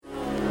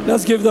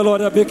Let's give the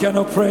Lord a big hand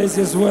of praise.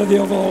 He's worthy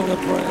of all the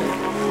praise.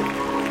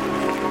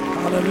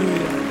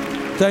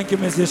 Hallelujah. Thank you,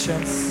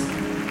 musicians.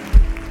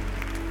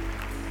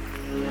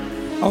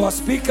 Our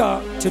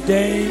speaker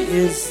today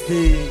is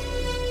the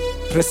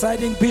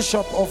presiding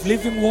bishop of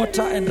Living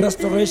Water and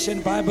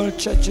Restoration Bible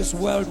Churches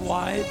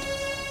worldwide.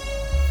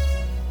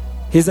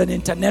 He's an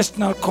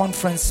international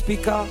conference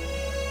speaker.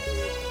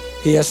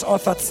 He has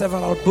authored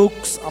several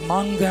books,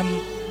 among them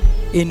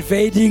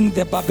Invading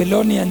the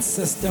Babylonian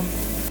System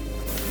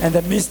and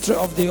the Mystery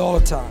of the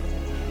Altar.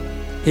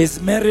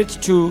 He's married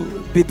to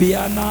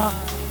Bibiana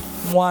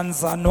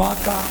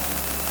Nwaka,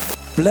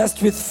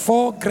 blessed with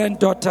 4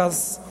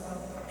 granddaughters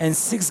and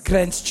 6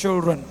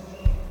 grandchildren.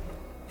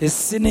 He's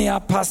senior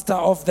pastor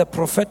of the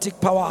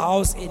Prophetic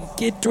Powerhouse in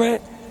Kitwe,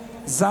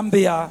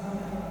 Zambia,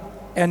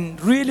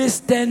 and really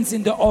stands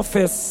in the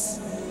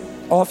office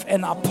of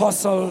an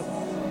apostle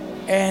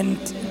and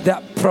the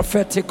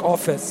prophetic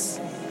office.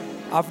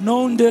 I've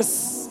known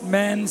this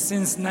man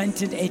since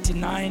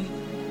 1989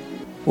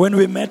 when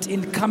we met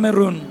in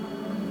Cameroon.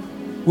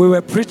 We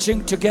were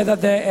preaching together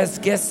there as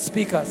guest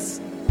speakers.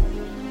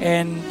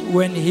 And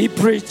when he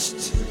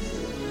preached,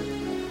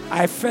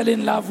 I fell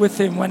in love with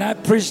him. When I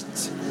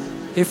preached,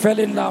 he fell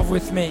in love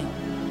with me.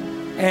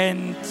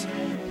 And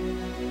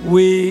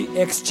we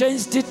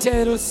exchanged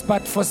details,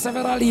 but for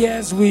several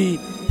years we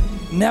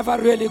never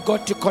really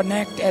got to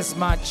connect as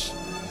much.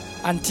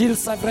 Until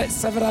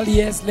several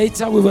years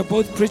later, we were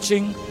both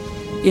preaching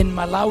in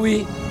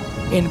Malawi,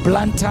 in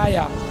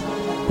Blantyre,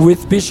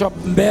 with Bishop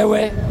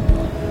Mbewe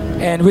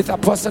and with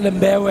Apostle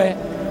Mbewe.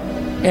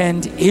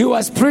 And he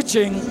was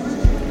preaching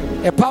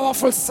a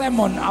powerful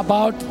sermon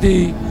about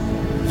the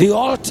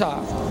altar.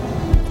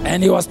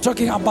 And he was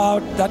talking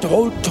about that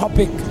whole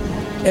topic,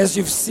 as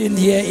you've seen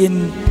here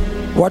in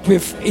what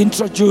we've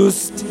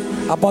introduced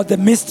about the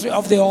mystery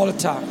of the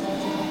altar.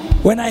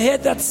 When I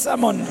heard that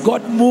sermon,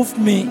 God moved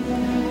me,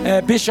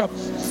 Bishop,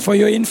 for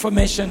your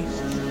information.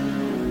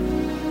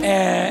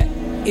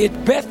 It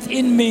birthed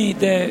in me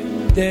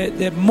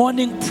the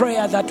morning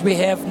prayer that we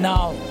have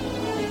now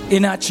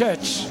in our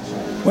church.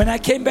 When I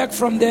came back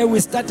from there, we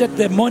started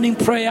the morning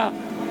prayer,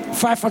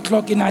 5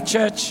 o'clock in our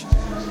church.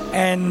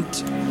 And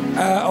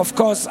of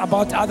course,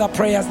 about other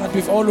prayers that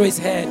we've always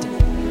had.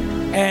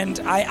 And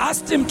I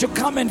asked him to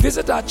come and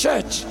visit our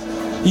church.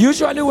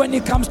 Usually when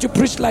he comes to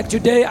preach like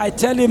today, I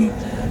tell him,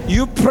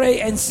 you pray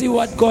and see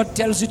what God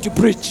tells you to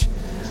preach.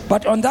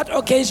 But on that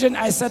occasion,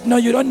 I said, no,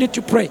 you don't need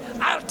to pray.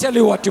 I'll tell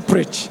you what to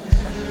preach.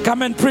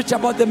 Come and preach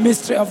about the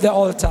mystery of the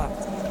altar.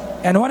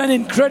 And what an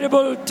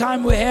incredible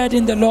time we had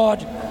in the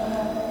Lord.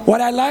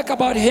 What I like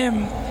about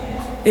him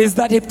is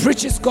that he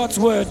preaches God's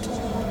word.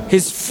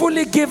 He's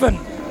fully given,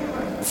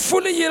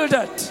 fully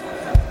yielded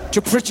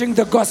to preaching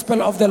the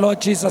gospel of the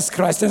Lord Jesus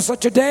Christ. And so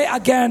today,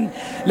 again,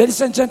 ladies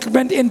and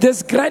gentlemen, in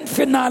this grand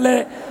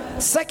finale,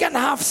 second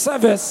half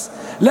service,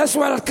 let's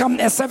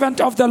welcome a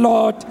servant of the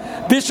Lord,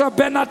 Bishop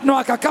Bernard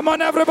Nwaka. Come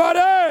on, everybody.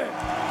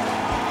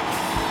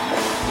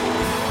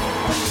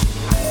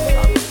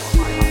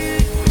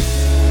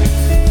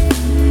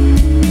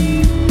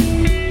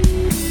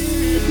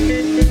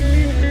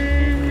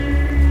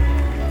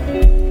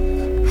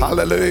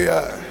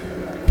 Hallelujah.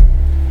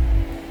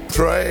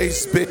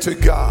 Praise be to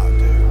God.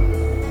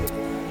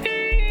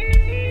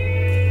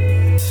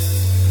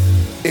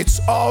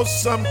 It's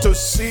awesome to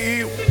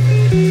see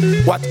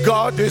what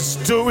God is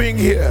doing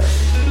here.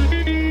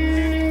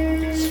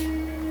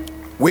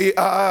 We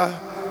are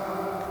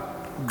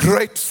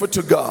grateful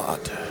to God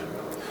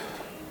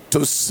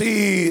to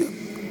see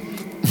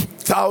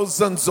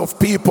thousands of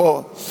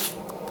people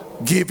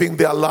giving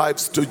their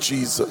lives to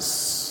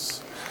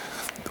Jesus.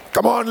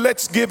 Come on,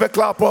 let's give a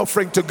clap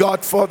offering to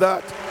God for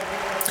that.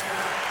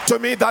 To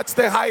me, that's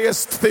the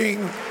highest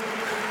thing.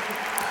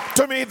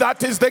 To me,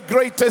 that is the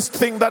greatest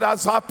thing that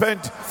has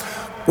happened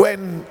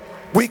when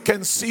we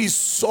can see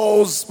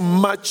souls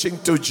marching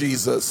to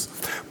Jesus.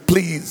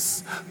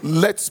 Please,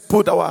 let's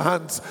put our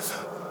hands.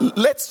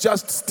 Let's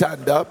just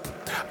stand up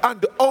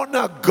and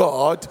honor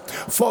God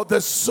for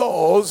the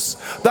souls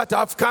that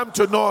have come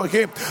to know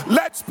Him.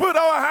 Let's put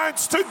our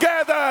hands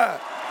together.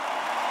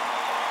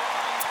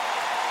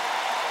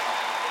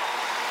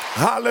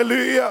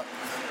 Hallelujah.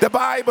 The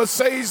Bible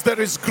says there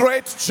is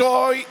great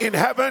joy in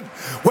heaven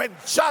when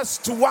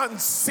just one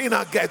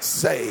sinner gets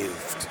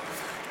saved.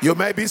 You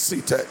may be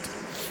seated.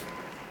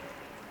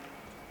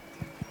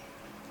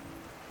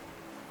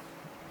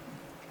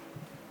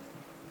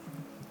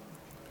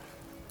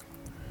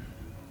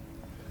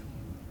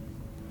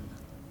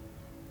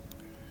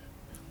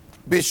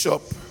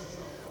 Bishop,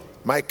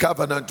 my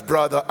covenant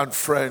brother and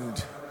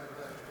friend,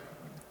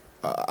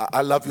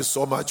 I love you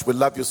so much. We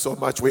love you so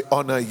much. We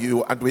honor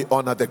you and we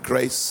honor the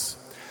grace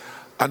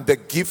and the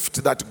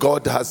gift that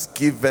God has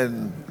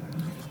given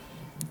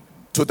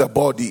to the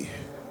body,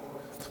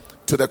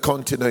 to the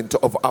continent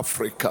of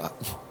Africa.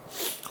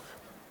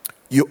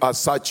 You are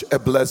such a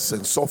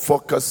blessing, so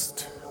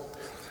focused,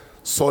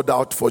 sold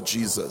out for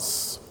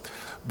Jesus.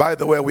 By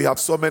the way, we have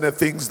so many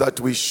things that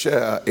we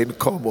share in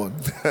common.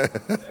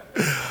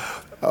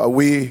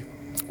 We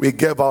we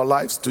gave our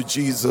lives to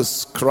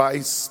Jesus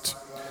Christ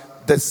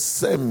the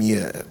same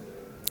year.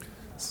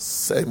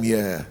 Same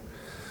year.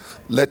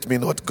 Let me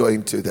not go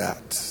into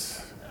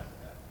that.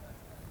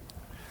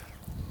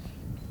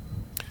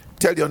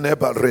 Tell your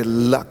neighbor,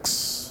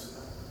 relax.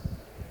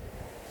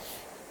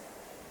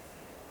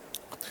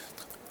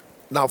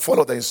 Now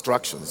follow the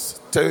instructions.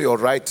 Tell your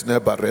right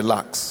neighbor,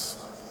 relax.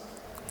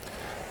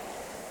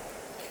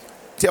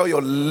 Tell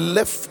your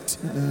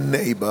left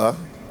neighbor,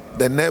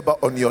 the neighbor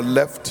on your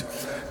left,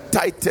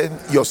 tighten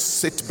your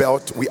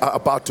seatbelt. We are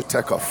about to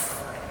take off.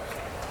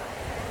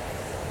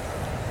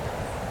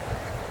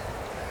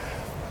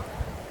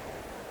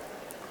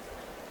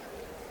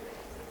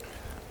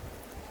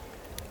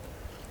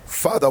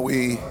 Father,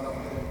 we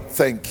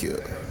thank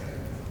you.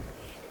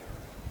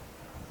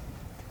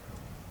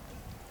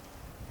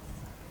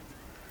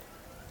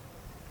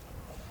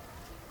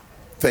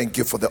 Thank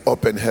you for the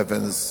open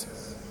heavens.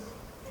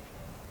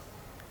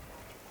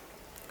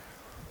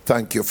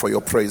 Thank you for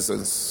your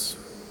presence.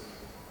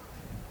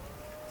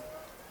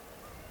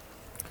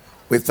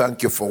 We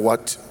thank you for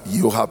what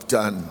you have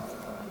done.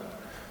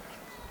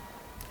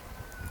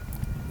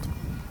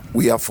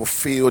 We are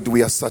fulfilled,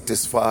 we are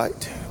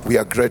satisfied. We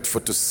are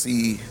grateful to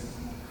see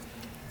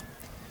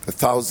the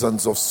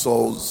thousands of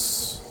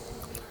souls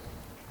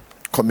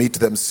commit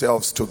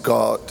themselves to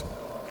God.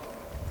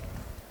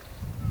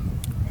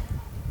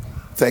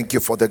 Thank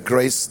you for the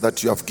grace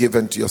that you have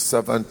given to your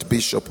servant,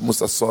 Bishop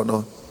Musa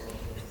Sono.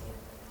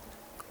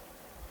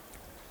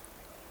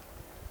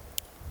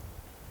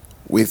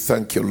 We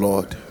thank you,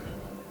 Lord.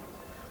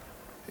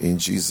 In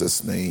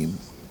Jesus' name,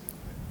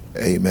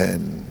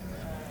 amen.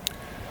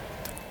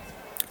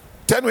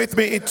 Turn with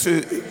me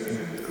to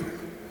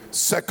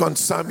 2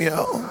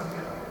 Samuel.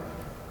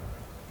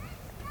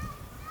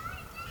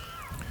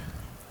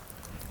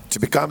 It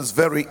becomes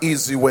very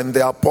easy when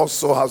the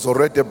apostle has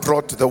already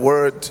brought the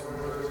word.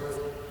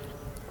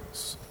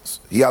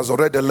 He has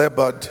already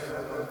labored.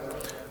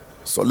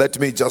 So let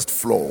me just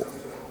flow.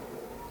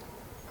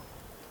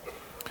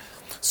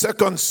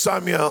 2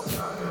 Samuel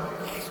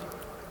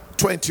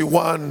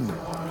 21,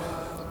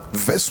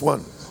 verse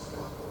 1.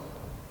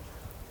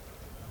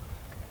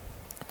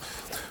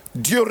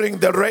 During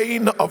the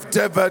reign of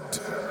David,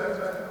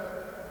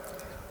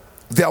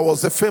 there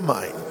was a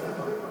famine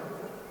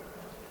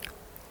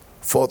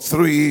for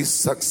 3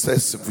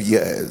 successive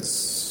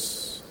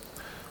years.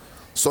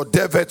 So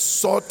David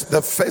sought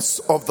the face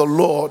of the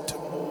Lord.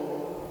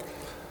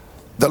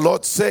 The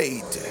Lord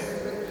said,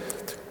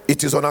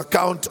 "It is on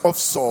account of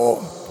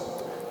Saul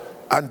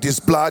and his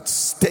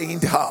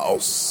blood-stained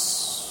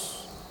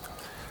house.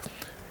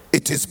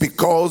 It is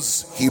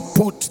because he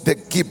put the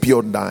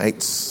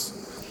Gibeonites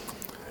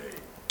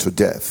to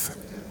death."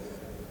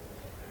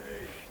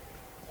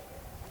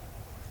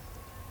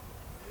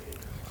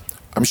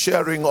 I'm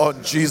sharing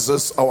on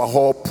Jesus, our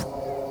hope.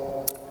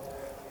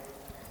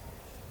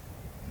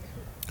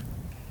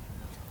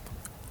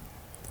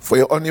 For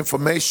your own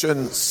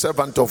information,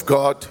 servant of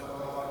God,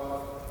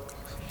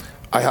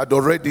 I had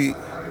already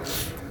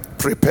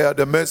prepared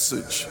a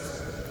message,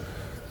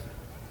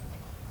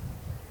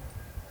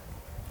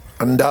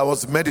 and I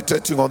was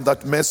meditating on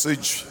that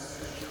message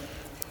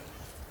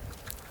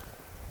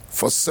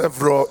for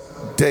several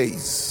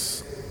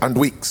days and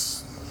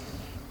weeks.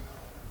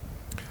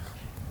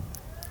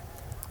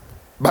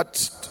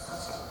 But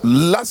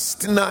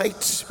last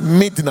night,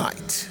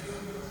 midnight,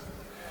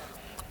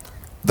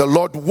 the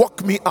Lord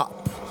woke me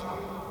up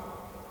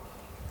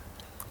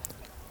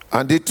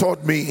and he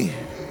told me,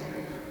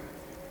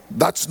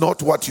 "That's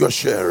not what you're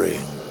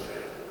sharing."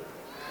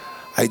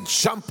 I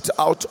jumped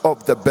out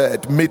of the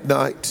bed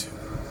midnight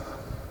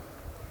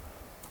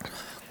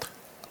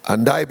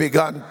and I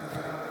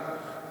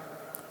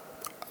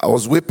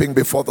was weeping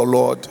before the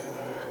Lord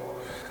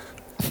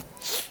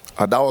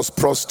and I was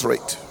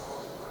prostrate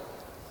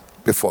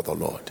before the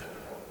Lord.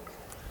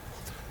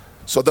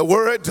 So the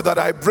word that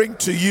I bring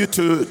to you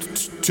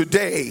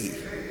today,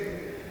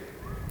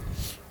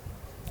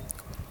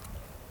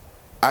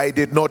 I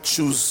did not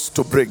choose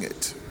to bring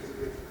it.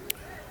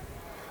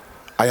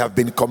 I have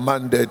been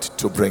commanded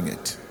to bring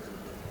it.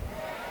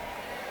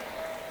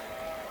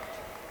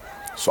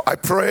 So I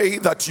pray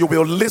that you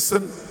will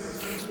listen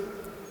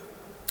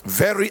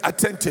very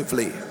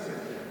attentively,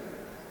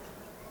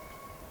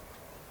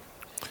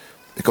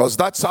 because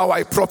that's how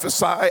I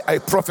prophesy. I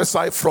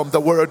prophesy from the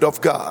word of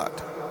God.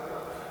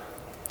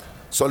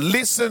 So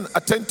listen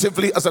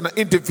attentively as an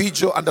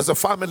individual and as a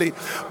family,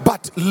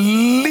 but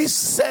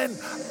listen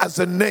as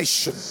a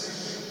nation.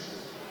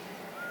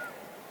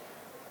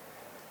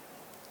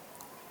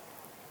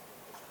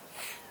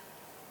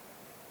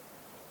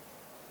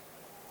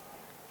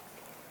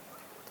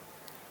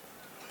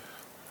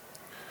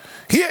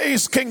 Here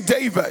is King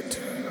David.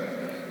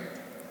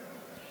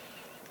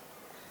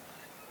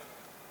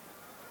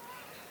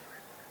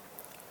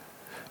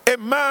 A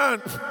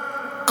man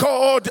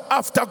called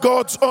after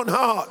God's own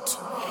heart.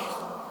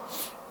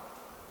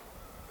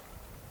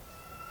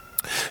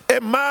 A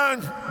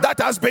man that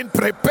has been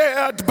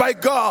prepared by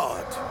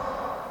God.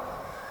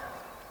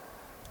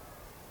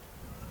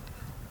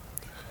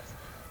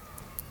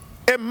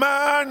 a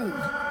man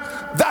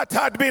that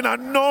had been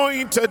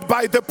anointed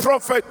by the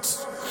prophet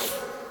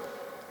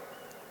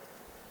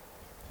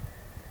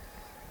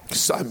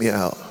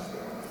Samuel.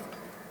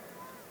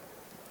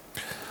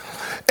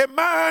 A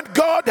man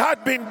God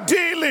had been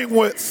dealing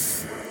with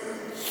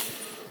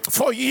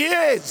for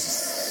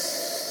years.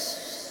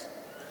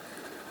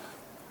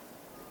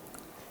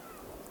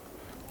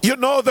 You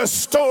know the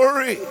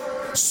story.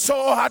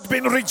 Saul had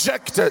been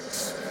rejected.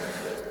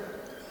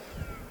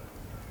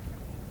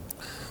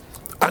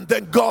 And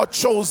then God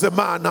chose a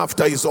man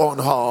after his own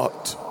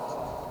heart.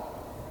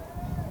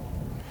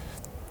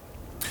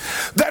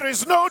 There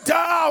is no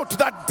doubt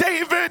that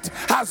David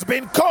has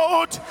been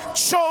called,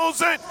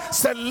 chosen,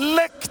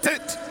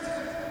 selected,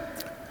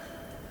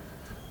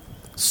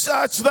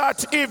 such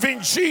that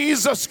even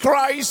Jesus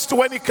Christ,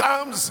 when he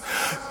comes,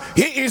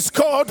 he is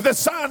called the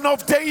Son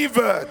of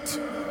David.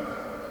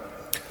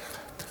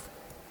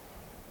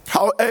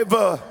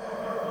 However,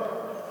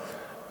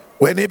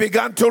 when he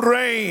began to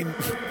reign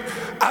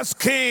as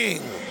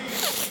king,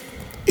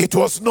 it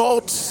was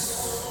not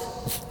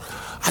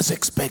as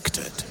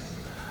expected,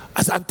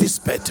 as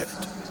anticipated.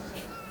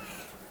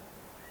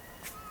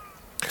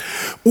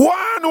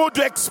 One would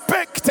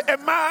expect a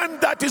man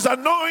that is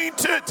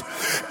anointed,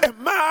 a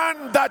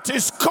man that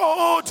is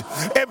called,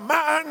 a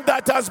man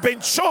that has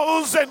been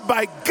chosen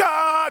by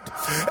God,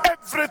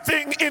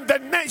 everything in the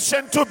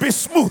nation to be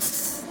smooth.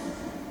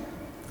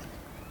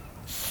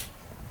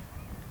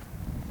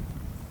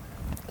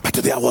 But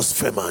there was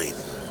famine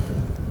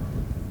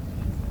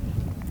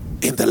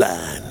in the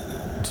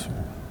land.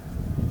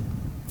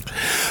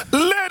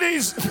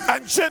 Ladies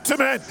and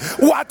gentlemen,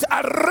 what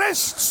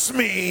arrests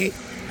me,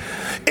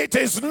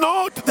 it's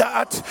not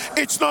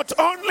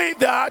only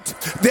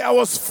that there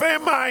was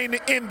famine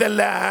in the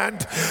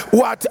land.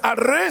 What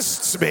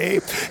arrests me,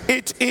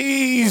 it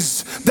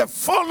is the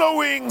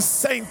following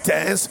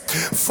sentence: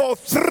 for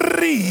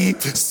 3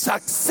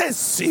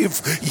 successive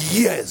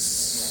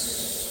years.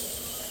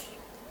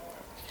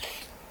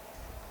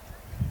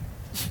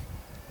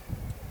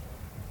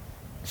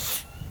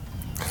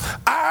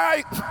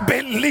 I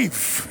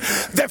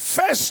believe the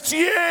first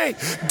year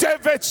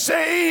David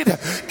said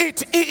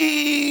it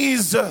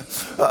is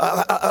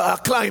a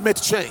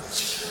climate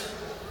change.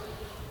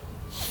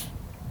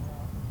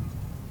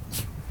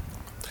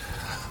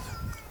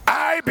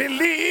 I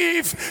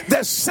believe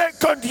the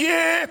second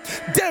year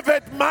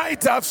David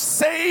might have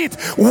said,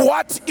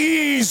 what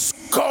is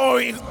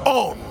going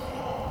on?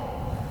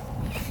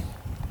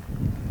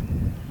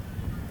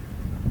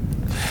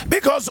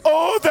 Because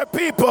all the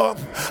people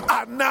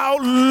are now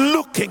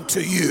looking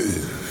to you.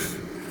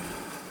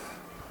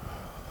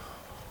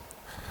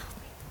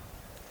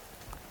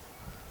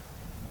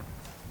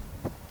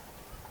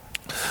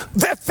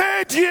 The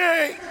third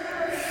year,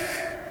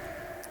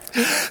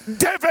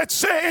 David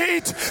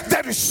said,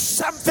 there is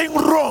something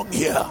wrong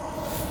here.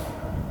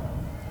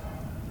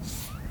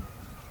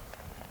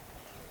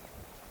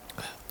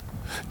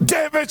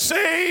 David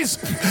says,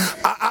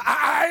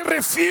 I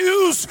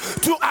refuse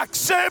to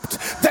accept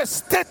the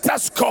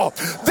status quo.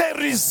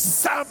 There is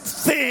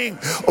something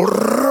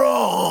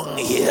wrong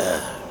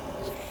here.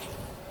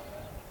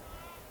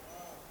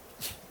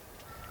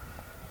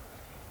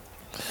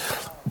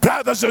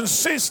 Brothers and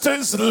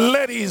sisters,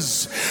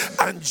 ladies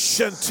and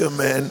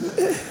gentlemen,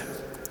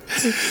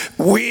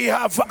 we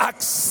have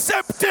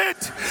accepted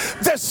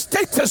the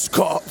status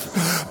quo.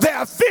 There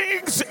are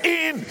things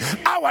in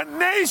our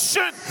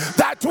nation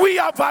that we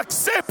have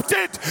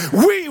accepted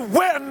we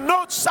were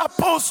not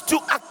supposed to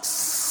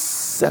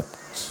accept.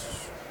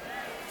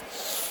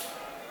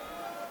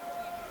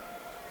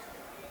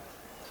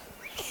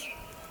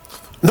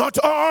 Not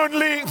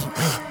only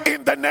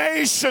in the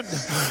nation,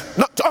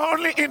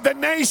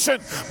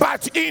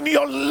 but in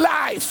your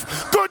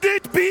life. Could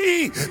it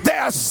be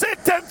there are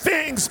certain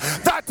things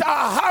that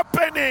are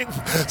happening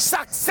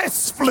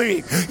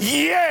successfully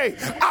year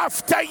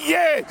after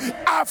year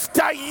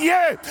after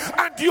year,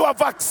 and you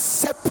have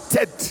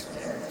accepted?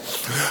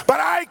 But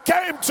I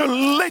came to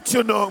let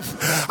you know,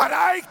 and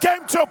I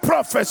came to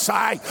prophesy,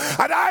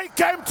 and I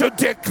came to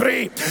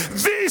decree,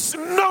 this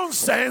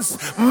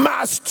nonsense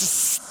must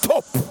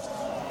stop.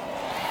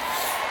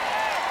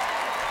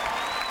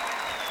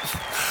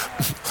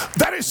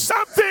 There is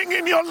something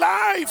in your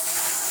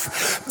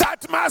life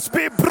that must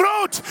be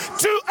brought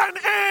to an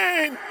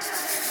end.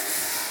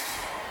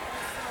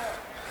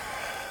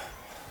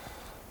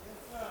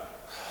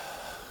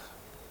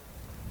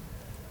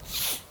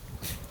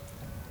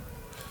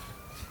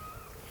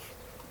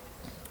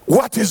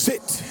 What is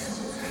it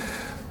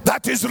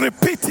that is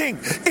repeating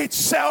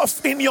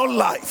itself in your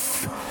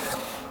life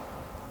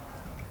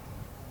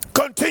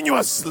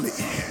continuously?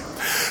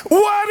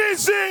 What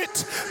is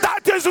it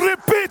that is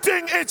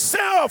repeating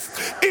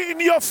itself in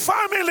your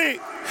family?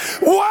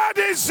 What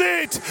is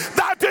it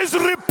that is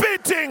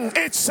repeating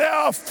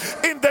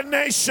itself in the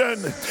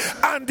nation?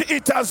 And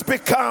it has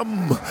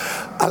become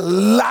a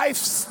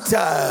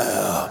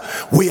lifestyle.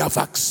 We have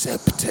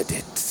accepted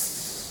it.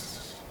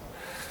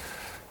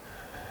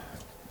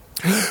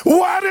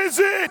 What is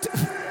it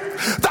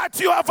that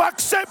you have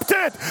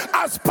accepted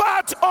as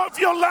part of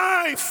your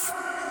life?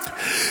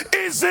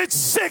 Is it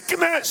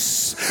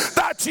sickness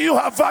that you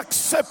have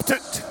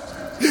accepted?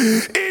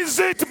 Is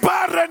it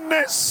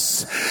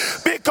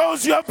barrenness?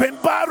 Because you have been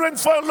barren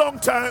for a long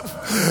time.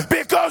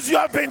 Because you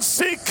have been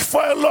sick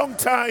for a long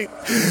time.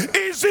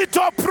 Is it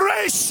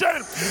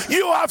oppression?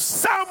 You have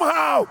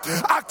somehow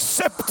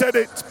accepted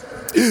it.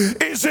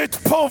 Is it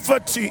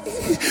poverty?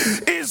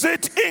 Is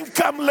it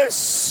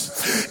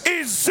incomeless?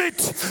 Is it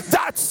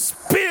that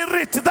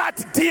spirit,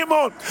 that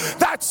demon,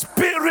 that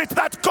spirit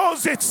that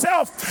calls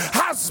itself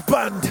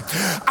husband?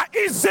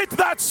 Is it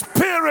that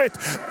spirit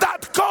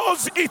that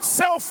calls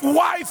itself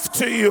wife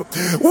to you?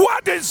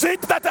 What is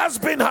it that has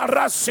been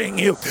harassing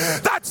you?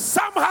 That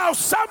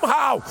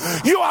somehow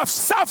you have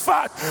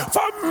suffered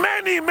for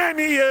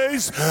many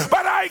years.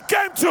 But I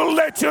came to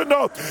let you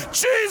know,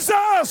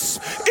 Jesus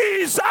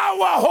is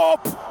our hope.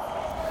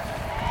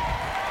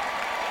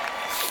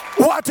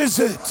 What is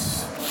it?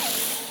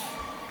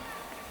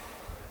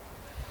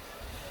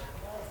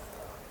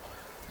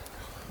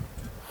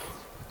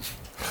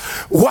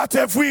 What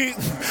have we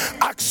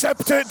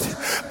accepted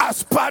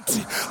as part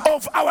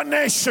of our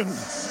nation?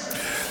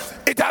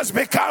 It has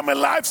become a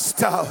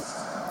lifestyle.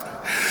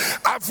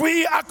 Have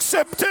we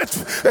accepted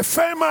a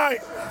famine?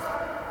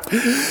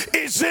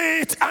 Is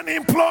it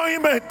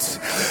unemployment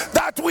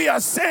that we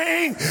are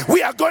saying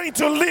we are going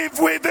to live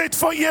with it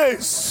for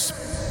years?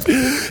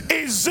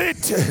 Is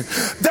it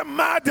the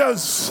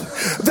murders,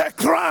 the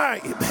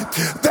crime,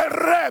 the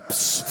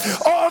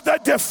rapes, all the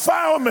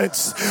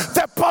defilements,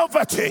 the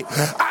poverty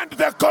and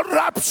the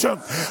corruption?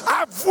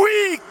 Have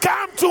we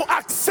come to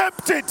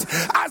accept it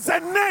as a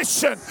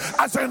nation,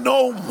 as a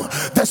norm,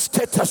 the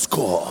status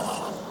quo?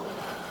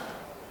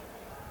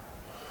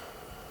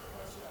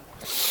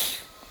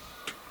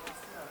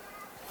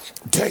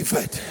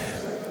 David,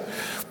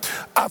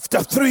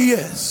 after 3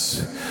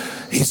 years,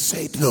 he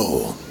said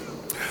no.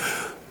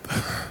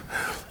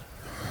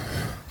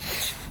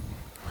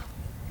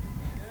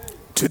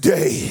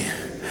 Today,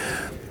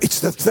 it's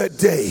the third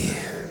day,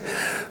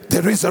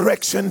 the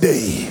resurrection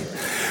day.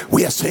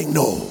 We are saying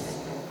no.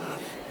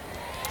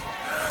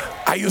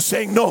 Are you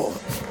saying no?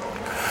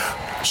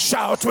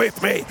 Shout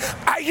with me.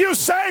 Are you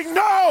saying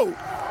no?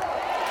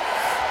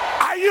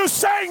 Are you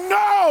saying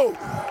no?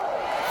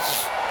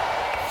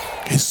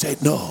 He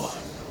said no.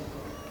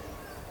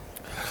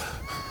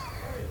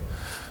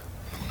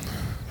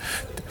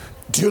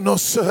 Do you know,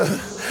 sir,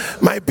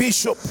 my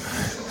bishop,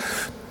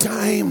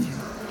 time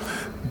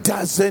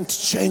doesn't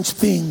change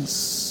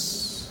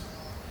things.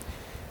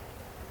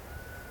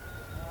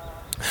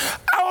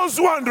 I was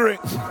wondering,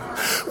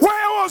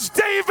 where was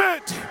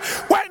David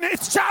when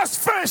it just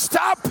first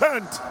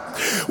happened?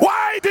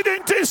 Why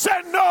didn't he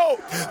say no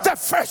the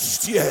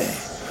first year?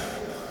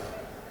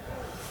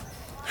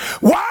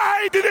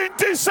 Why didn't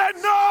he say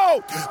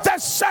no the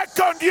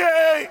second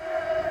year?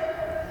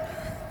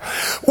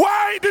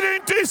 Why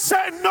didn't he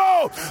say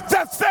no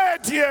the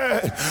third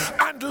year?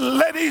 And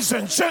ladies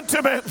and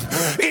gentlemen,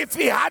 if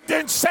he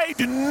hadn't said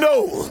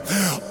no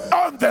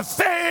on the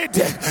third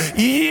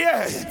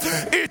year,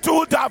 it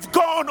would have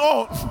gone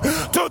on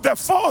to the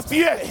fourth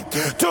year,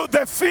 to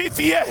the fifth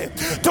year,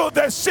 to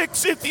the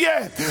 6th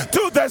year,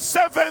 to the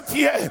 7th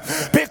year,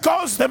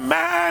 because the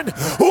man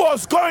who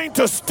was going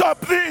to stop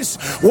this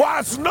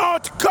was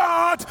not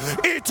God,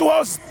 it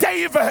was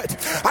David.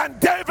 And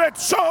David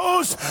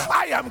chose,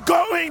 I am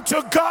going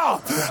to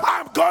God.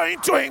 I'm going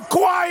to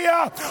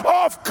inquire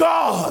of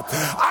God.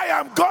 I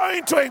am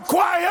going to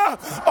inquire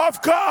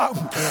of God.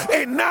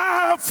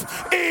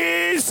 Enough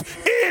is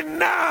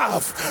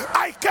enough.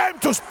 I came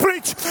to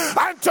preach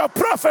and to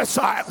prophesy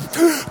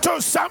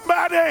to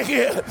somebody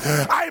here.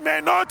 I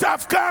may not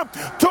have come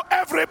to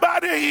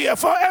everybody here,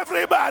 for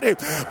everybody,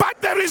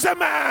 but there is a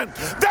man,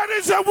 there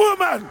is a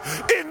woman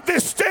in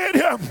this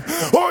stadium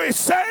who is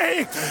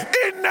saying,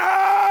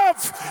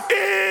 enough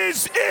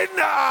is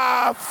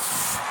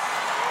enough.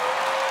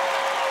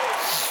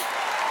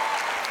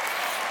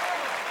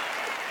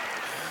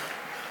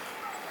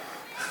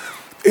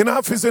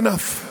 Enough is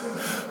enough.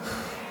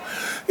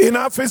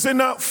 Enough is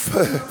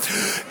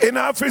enough.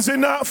 Enough is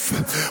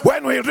enough.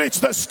 When we reach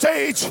the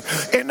stage,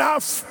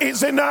 enough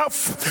is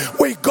enough,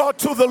 we go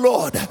to the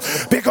Lord,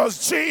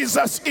 because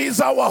Jesus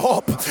is our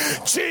hope.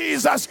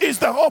 Jesus is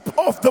the hope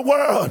of the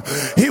world.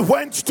 He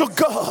went to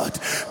God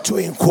to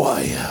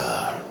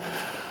inquire.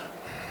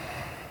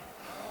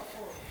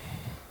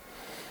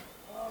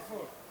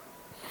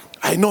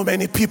 I know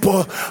many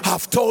people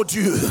have told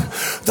you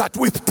that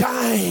with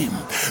time,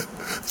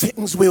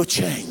 things will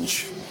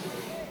change.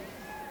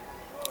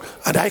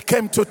 And I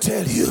came to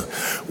tell you,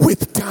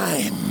 with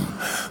time,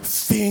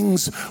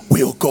 things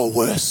will go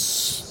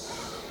worse.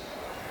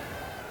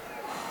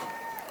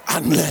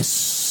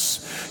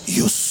 Unless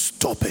you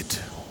stop it.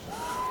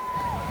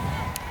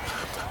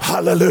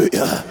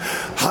 Hallelujah.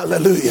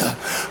 Hallelujah.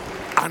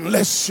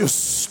 Unless you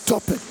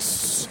stop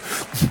it.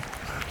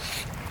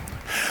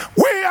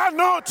 We are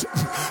not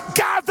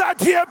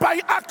gathered here by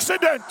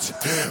accident.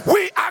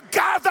 We are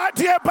gathered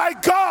here by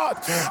God,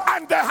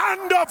 and the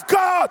hand of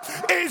God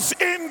is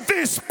in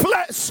this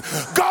place.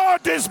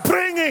 God is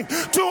bringing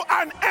to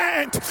an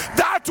end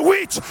that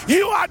which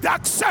you had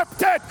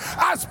accepted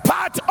as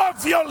part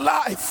of your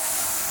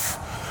life.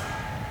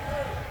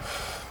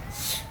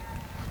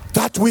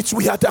 That which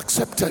we had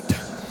accepted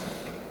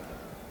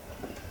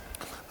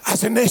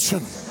as a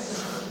nation.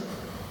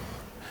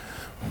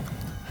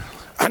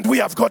 And we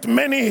have got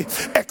many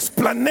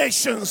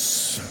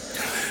explanations.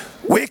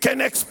 We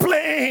can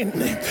explain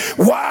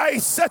why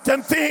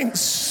certain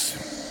things.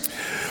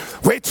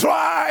 We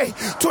try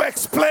to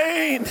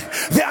explain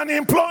the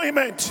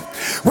unemployment.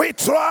 We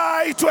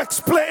try to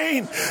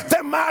explain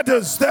the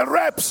murders, the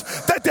rapes,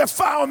 the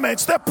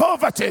defilements, the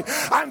poverty,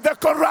 and the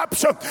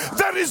corruption.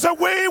 There is a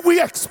way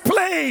we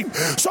explain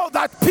so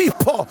that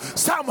people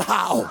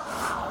somehow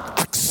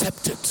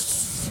accept it.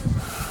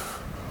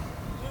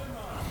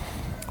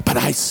 But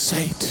I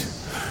said,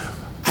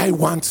 I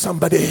want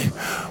somebody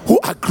who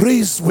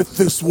agrees with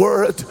this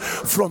word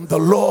from the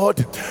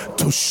Lord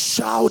to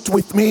shout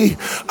with me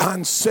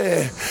and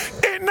say,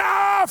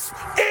 enough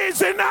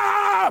is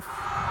enough.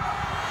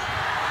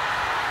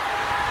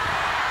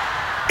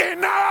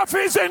 Enough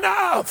is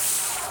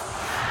enough.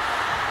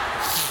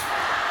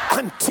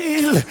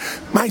 Until,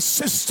 my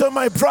sister,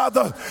 my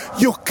brother,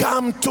 you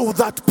come to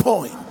that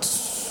point.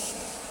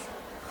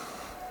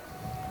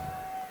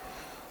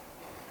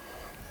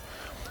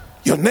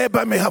 Your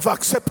neighbor may have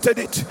accepted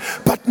it,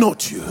 but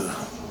not you.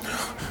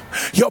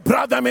 Your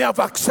brother may have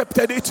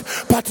accepted it,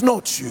 but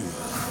not you.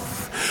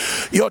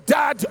 Your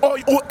dad or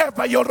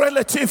whoever, your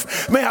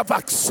relative, may have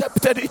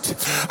accepted it,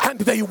 and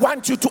they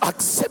want you to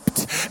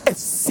accept a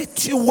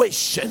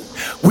situation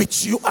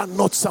which you are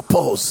not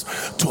supposed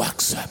to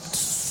accept.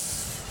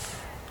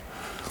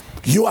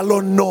 You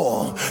alone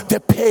know the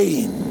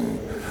pain,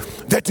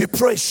 the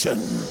depression,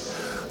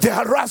 the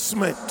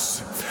harassment,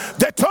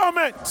 the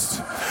torment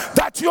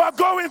that you are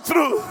going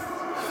through.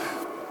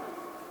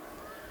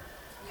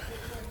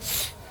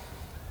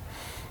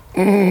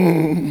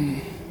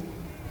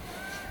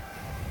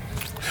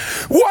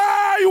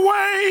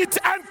 Why wait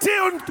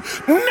until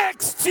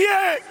next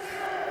year?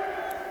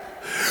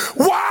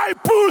 Why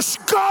push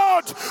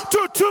God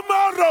to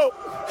tomorrow?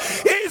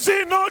 Is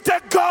he not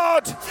a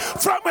God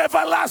from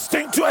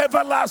everlasting to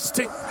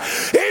everlasting?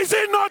 Is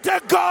he not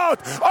a God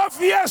of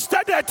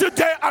yesterday,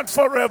 today, and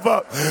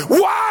forever?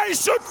 Why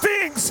should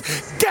things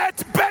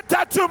get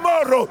better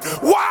tomorrow?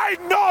 Why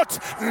not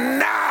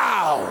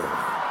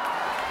now?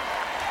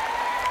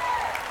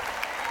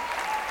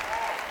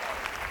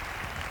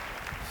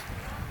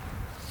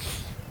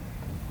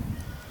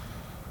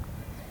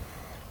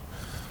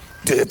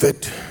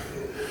 David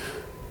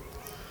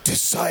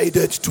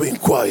decided to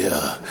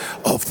inquire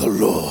of the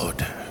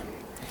Lord.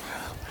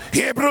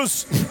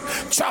 Hebrews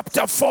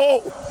chapter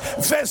 4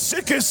 verse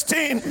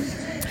 16.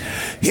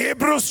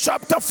 Hebrews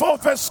chapter 4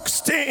 verse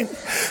 16.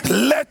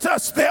 Let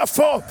us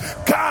therefore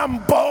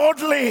come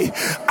boldly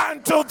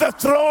unto the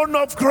throne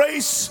of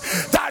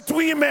grace, that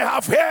we may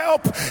have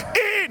help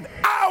in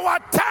our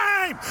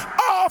time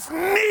of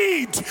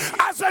need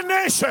as a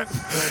nation,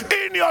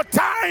 in your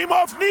time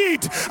of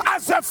need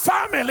as a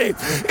family,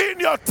 in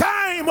your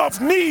time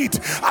of need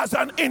as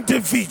an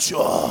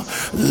individual.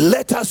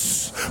 Let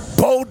us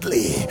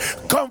boldly,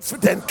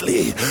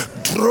 confidently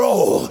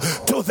draw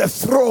to the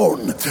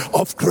throne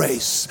of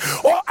grace.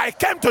 Oh, I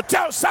came to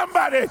tell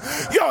somebody,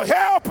 your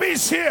help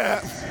is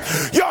here.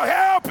 Your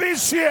help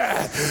is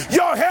here.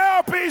 Your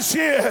help is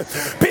here,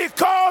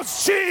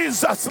 because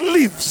Jesus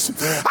lives,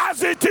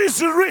 as it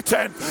is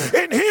written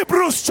in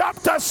Hebrews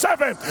chapter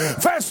 7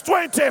 verse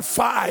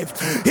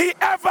 25. He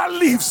ever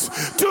lives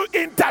to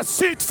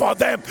intercede for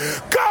them.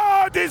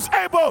 God is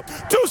able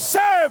to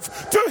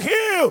save, to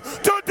heal,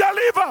 to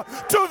deliver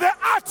to the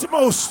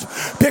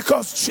utmost,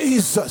 because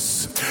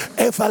Jesus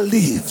ever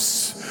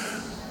lives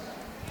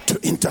to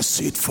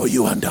intercede for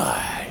you and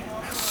I.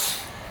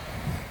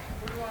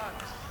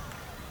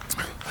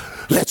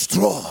 Let's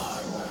draw.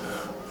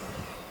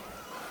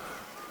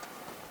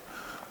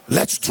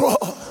 Let's draw.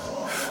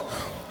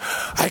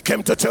 I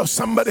came to tell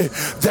somebody,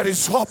 there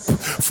is hope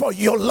for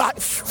your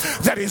life.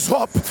 There is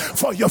hope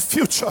for your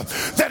future.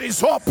 There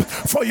is hope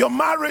for your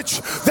marriage.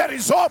 There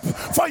is hope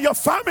for your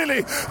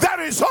family.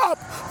 There is hope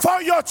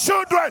for your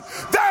children.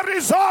 There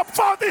is hope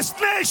for this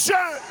nation.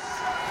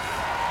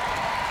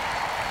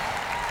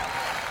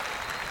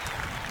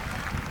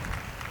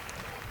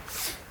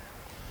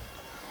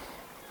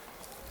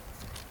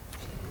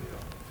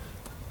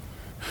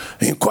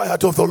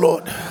 Inquired of the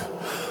Lord.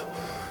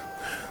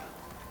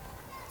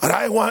 And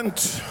I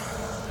want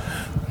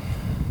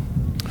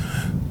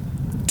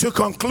to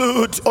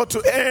conclude or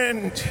to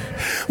end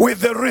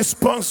with the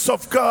response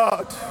of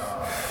God.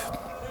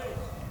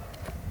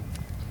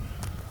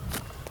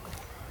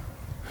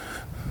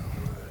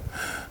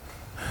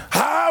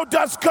 How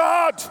does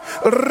God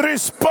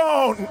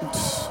respond?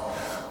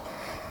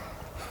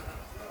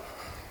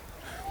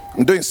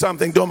 I'm doing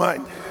something, don't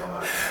mind.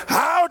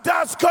 How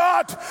does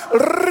God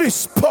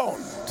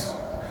respond?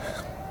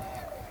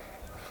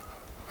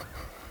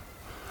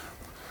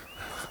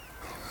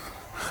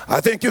 I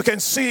think you can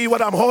see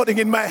what I'm holding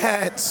in my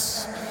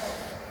hands.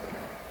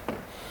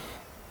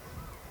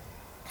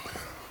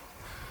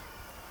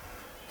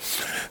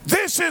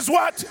 This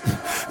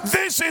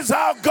is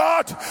how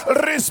God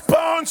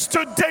responds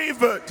to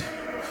David.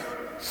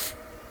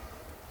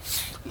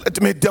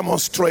 Let me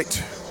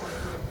demonstrate.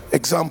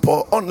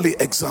 Example, only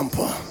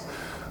example.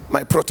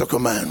 My protocol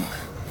man,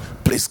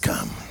 please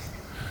come.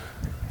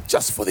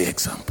 Just for the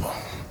example.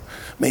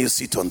 May you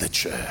sit on the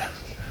chair.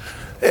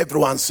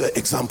 Everyone say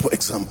example,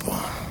 example.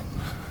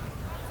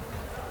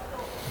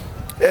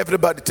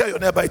 Everybody tell your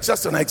neighbor it's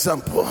just an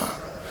example.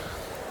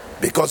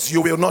 Because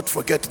you will not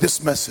forget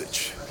this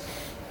message.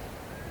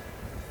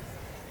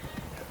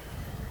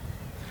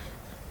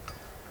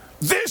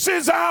 This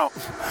is how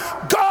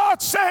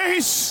God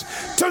says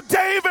to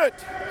David,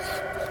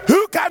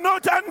 who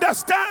cannot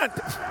understand.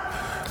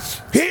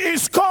 He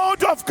is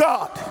called of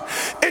God.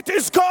 It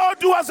is God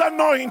who has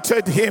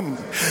anointed him.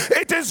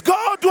 It is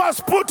God who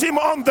has put him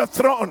on the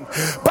throne.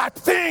 But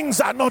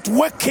things are not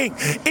working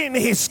in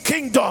his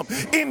kingdom,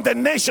 in the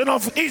nation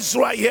of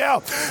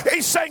Israel.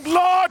 He's saying,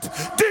 Lord,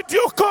 did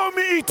you call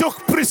me to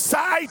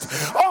preside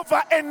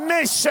over a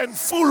nation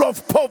full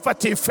of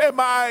poverty,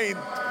 famine?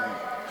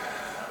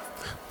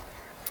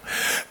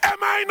 Am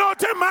I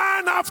not a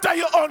man after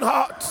your own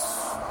heart?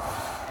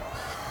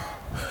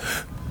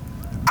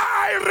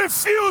 I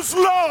refuse,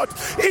 Lord,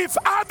 if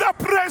other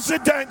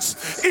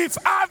presidents, if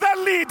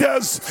other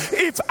leaders,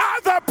 if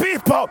other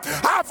people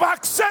have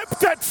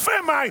accepted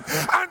famine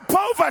and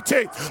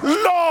poverty,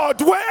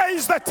 Lord, where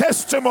is the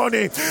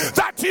testimony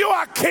that you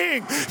are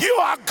king, you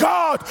are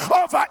God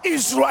over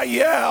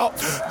Israel?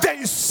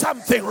 There is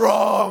something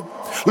wrong.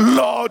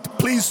 Lord,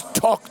 please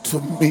talk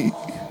to me.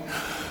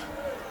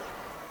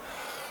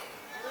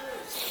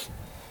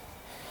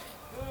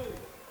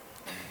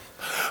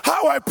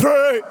 How I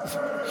pray,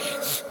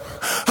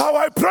 how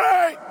I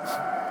pray,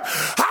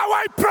 how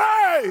I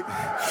pray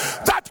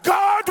that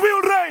God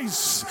will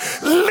raise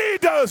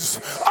leaders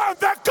on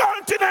the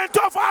continent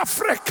of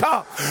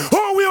Africa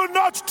who will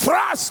not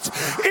trust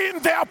in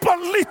their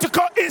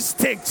political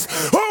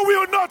instincts, who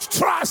will not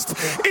trust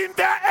in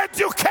their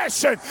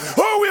education,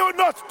 who will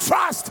not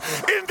trust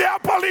in their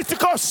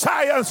political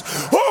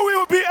science, who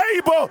will be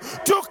able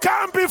to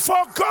come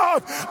before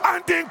God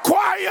and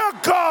inquire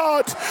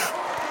God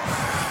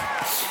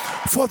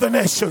for the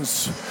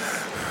nations.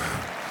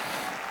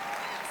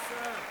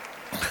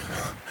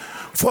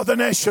 For the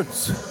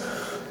nations.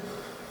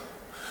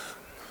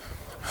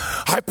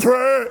 I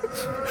pray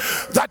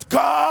that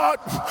God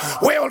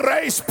will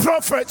raise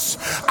prophets.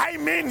 I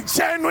mean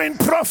genuine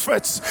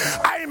prophets.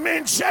 I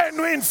mean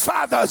genuine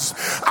fathers.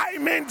 I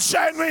mean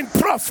genuine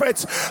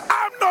prophets.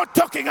 I'm not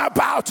talking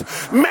about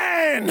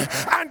men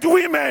and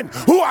women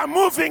who are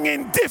moving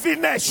in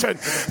divination.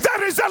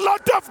 There is a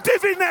lot of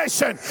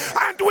divination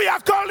and we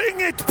are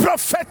calling it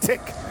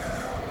prophetic.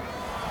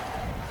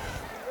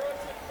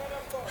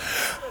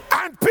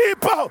 And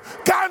people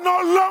can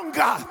no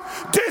longer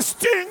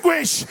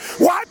distinguish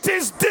what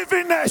is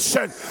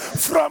divination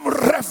from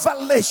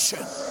revelation.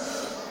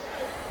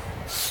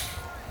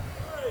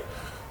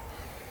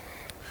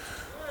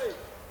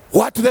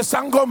 What the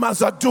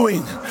sangomas are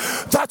doing,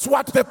 that's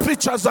what the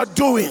preachers are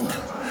doing.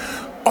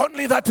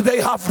 Only that they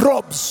have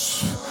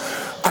robes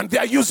and they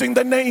are using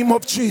the name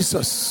of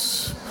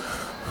Jesus.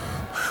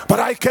 But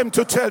I came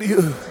to tell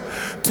you,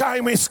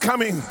 time is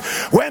coming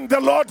when the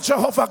Lord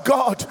Jehovah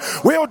God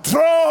will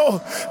draw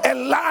a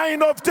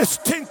line of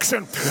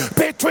distinction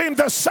between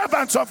the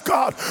servants of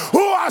God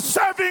who are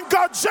serving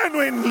God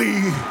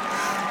genuinely.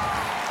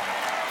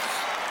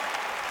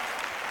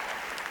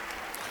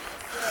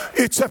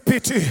 It's a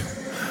pity.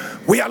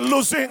 We are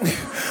losing,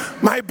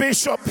 my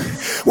bishop,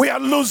 we are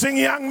losing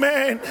young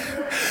men,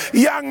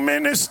 young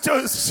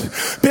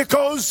ministers,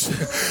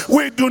 because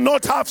we do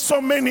not have so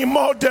many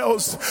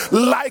models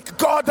like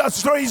God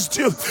has raised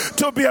you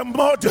to be a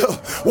model,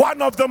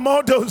 one of the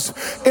models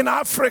in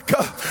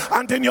Africa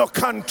and in your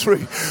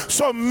country.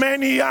 So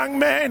many young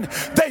men,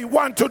 they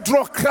want to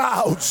draw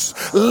crowds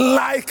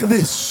like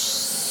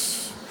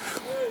this.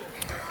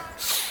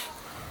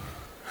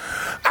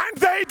 And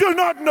they do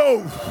not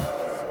know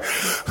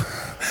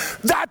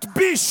that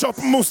Bishop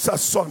Musa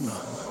Son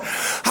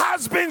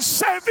has been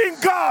serving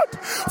God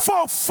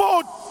for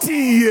 40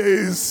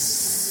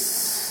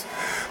 years.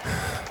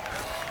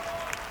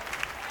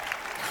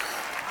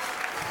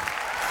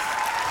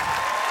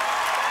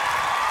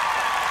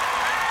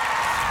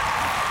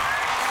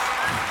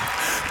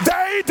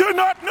 They do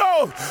not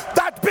know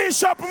that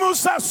Bishop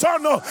Musa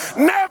Sono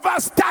never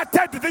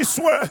started this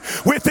way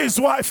with his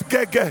wife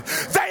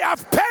Gege. They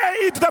have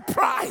paid the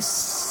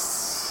price.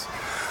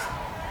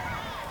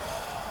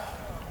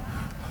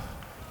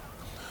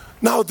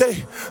 Now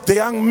the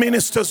young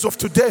ministers of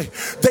today,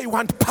 they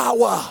want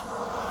power.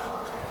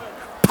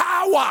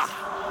 Power.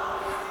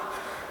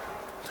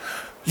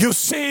 You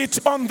see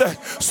it on the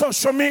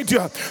social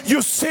media.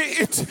 You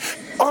see it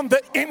on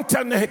the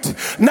internet.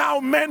 Now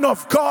men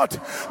of God,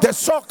 the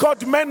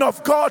so-called men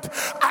of God,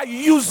 are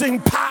using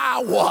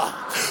power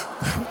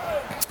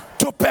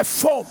to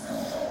perform.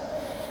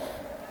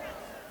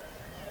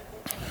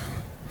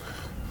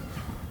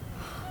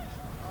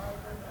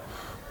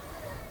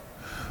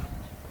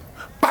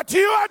 But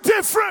you are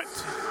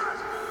different.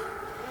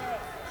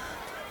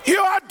 You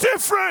are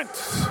different.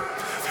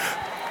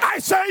 I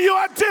say you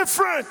are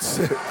different.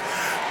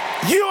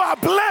 You are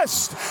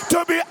blessed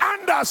to be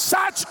under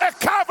such a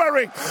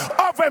covering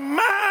of a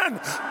man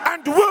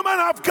and woman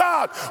of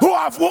God who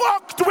have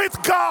walked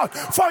with God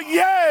for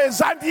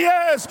years and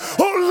years,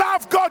 who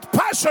love God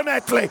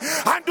passionately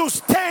and who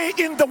stay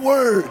in the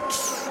Word.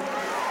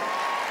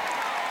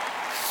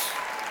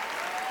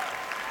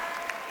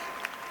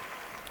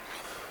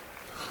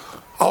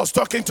 I was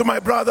talking to my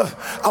brother.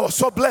 I was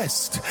so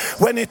blessed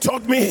when he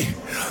told me,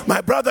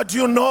 my brother, do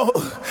you know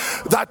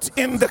that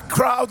in the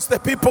crowds, the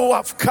people who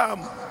have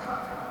come,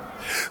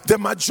 the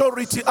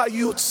majority are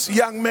youths,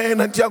 young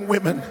men and young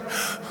women.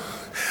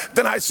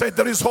 Then I said,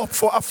 there is hope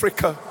for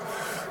Africa.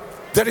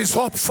 There is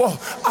hope for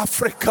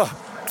Africa.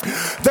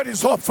 There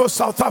is hope for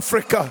South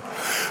Africa.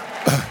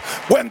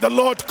 When the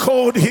Lord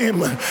called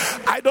him,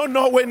 I don't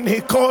know when he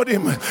called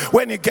him,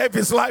 when he gave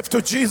his life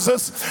to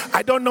Jesus.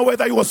 I don't know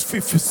whether he was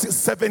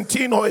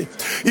 17 or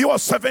he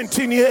was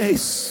 17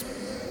 years.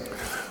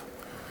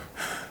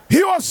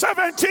 He was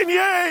 17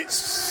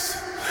 years.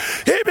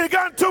 He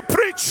began to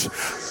preach,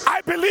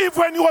 I believe,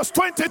 when he was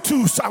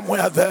 22,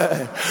 somewhere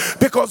there,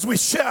 because we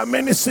share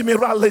many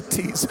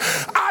similarities.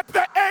 At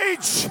the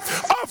age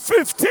of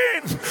 15,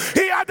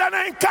 he had an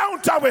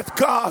encounter with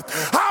God.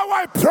 How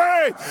I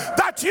pray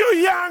that you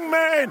young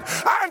men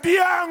and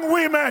young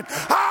women,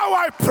 how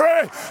I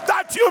pray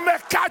that you may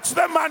catch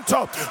the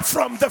mantle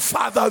from the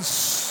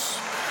fathers.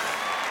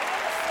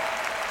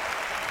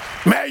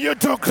 May you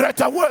do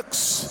greater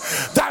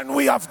works than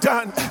we have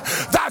done.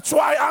 That's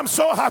why I'm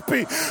so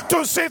happy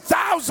to see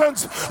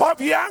thousands of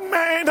young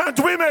men and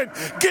women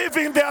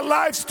giving their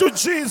lives to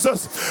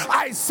Jesus.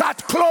 I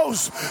sat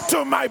close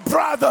to my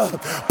brother,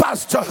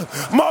 Pastor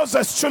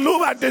Moses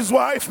Chulu, and his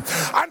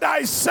wife, and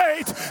I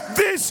said,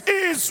 this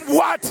is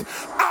what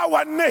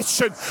our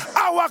nation,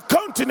 our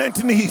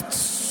continent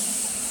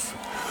needs.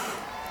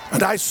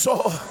 And I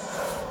saw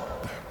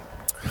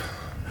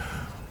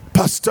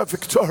Pastor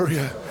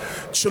Victoria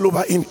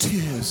Chiluba in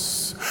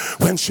tears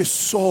when she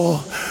saw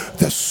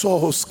the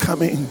souls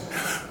coming,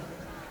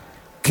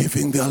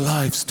 giving their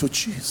lives to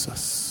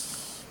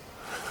Jesus.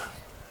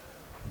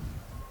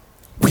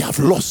 We have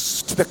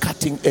lost the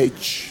cutting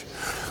edge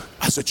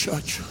as a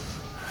church.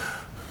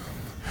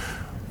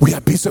 We are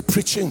busy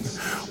preaching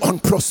on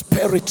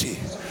prosperity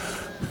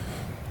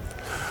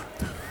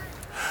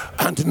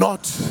and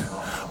not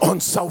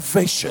on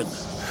salvation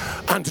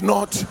and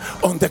not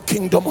on the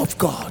kingdom of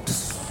God.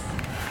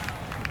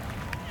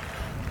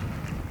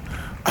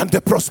 And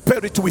the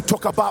prosperity we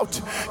talk about,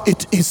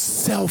 it is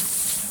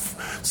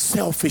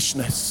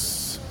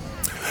selfishness.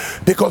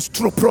 Because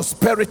true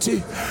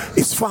prosperity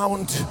is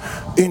found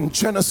in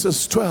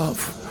Genesis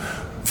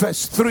 12,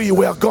 verse 3,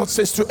 where God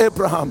says to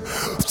Abraham,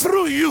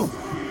 through you,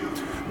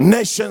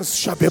 nations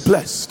shall be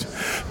blessed.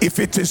 If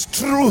it is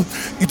true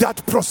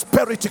that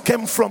prosperity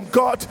came from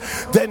God,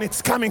 then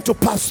it's coming to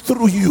pass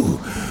through you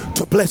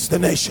to bless the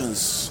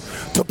nations,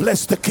 to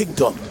bless the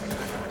kingdom.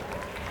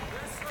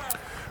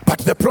 But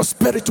the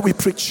prosperity we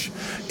preach,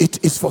 it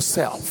is for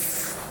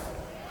self.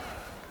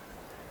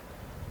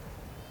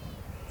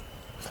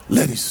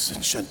 Ladies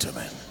and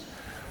gentlemen,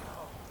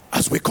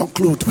 as we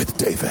conclude with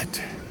David,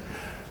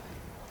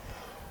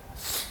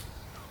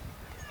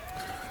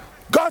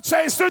 God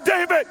says to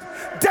David,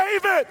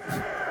 David,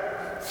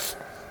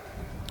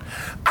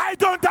 I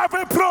don't have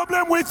a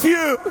problem with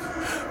you.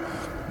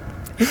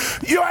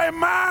 You're a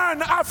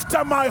man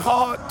after my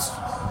heart.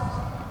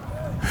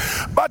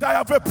 But I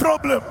have a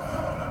problem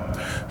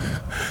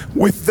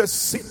with the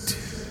seat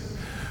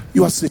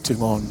you are sitting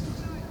on.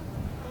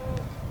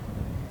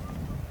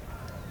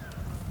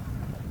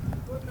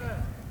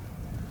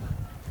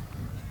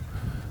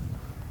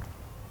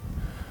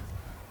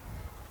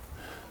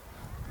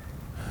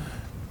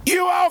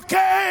 You are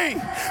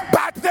okay,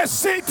 but the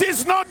seat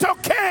is not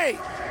okay.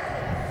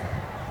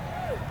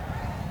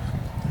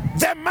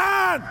 The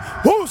man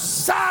who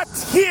sat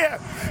here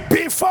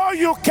before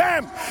you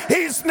came,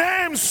 his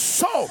name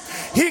Saul,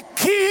 he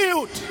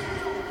killed.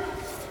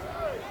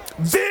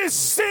 This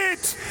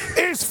seat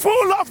is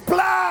full of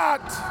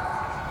blood.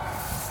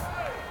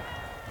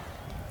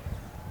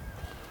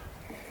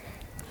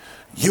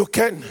 You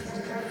can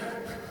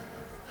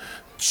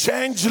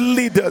change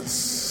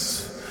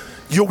leaders.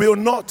 You will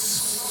not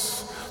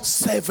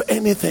save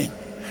anything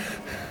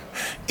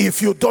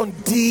if you don't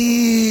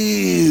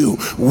deal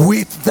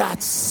with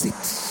that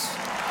seat.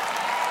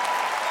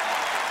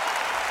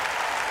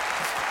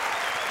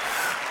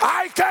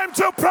 I came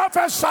to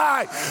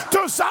prophesy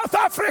to South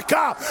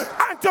Africa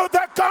and to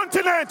the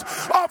continent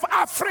of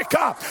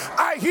Africa.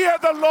 I hear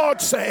the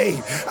Lord say,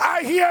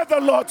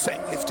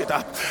 lift it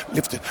up,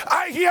 lift it.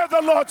 I hear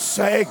the Lord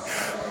saying,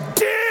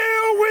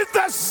 deal with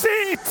the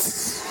seat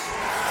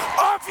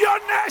of your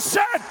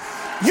nation.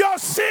 Your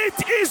seat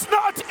is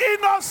not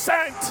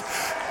innocent.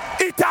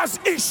 It has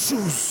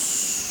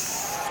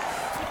issues.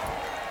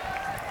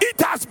 It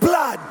has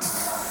blood.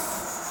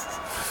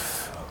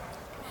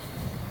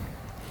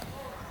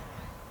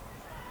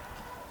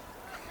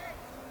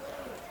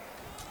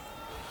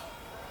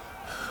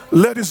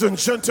 Ladies and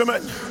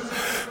gentlemen,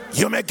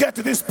 you may get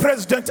this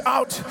president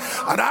out,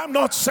 and I'm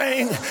not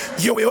saying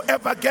you will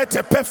ever get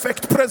a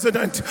perfect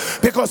president,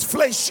 because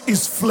flesh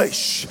is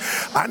flesh,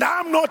 and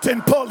I'm not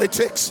in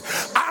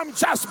politics. I'm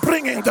just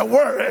bringing the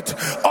word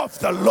of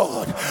the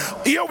Lord.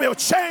 You will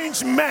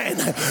change men,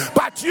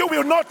 but you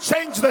will not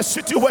change the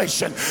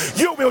situation.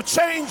 You will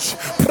change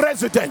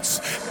presidents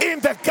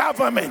in the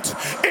government,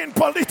 in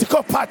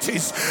political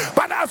parties,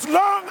 but as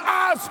long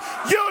as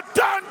you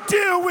don't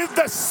deal with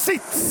the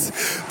seats,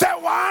 the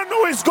one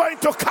who is going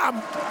to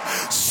come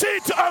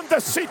sit on the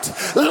seat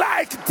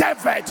like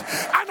David,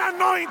 an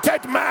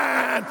anointed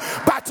man,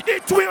 but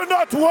it will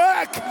not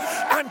work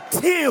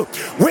until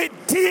we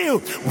deal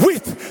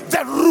with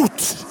the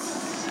root.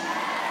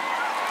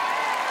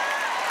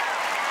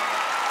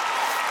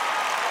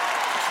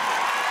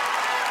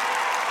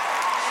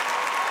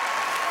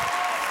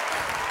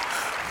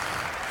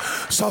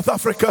 South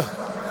Africa,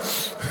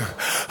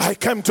 I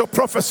came to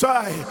prophesy.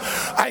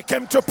 I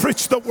came to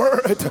preach the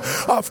word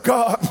of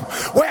God.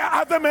 Where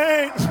are the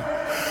men?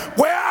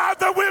 Where are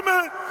the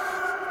women?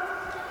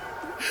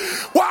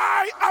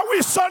 Why are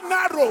we so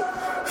narrow?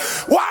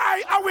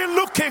 Why are we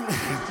looking?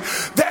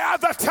 The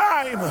other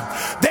time,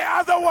 the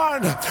other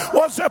one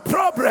was a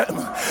problem.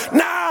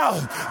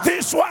 Now,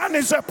 this one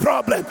is a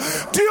problem.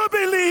 Do you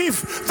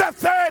believe the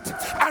third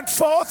and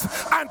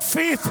fourth and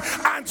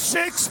fifth and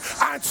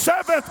sixth and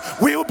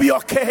seventh will be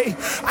okay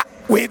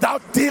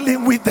without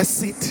dealing with the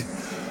seed,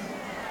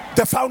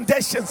 the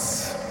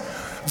foundations,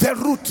 the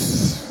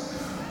roots?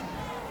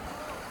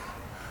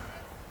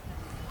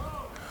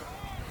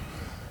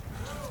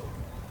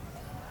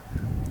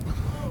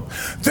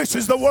 This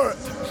is the word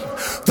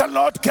the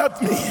Lord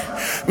gave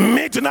me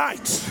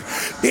midnight.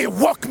 He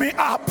woke me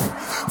up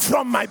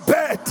from my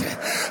bed,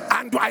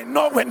 and I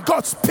know when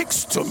God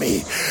speaks to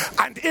me,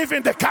 and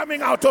even the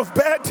coming out of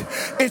bed,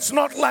 it's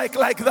not like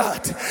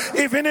that.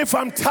 Even if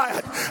I'm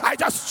tired, I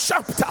just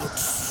jumped out.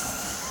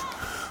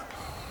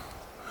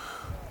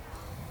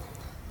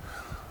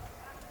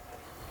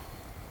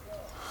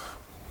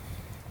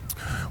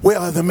 Where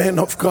are the men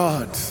of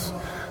God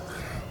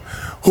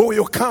who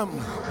will come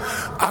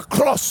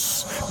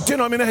across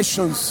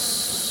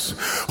denominations,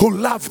 who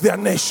love their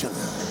nation,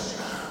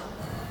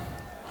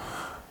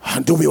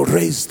 and who will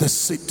raise the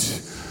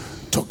seat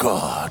to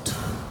God?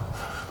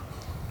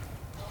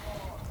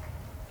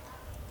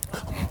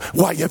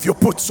 Why have you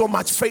put so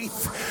much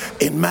faith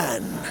in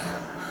man?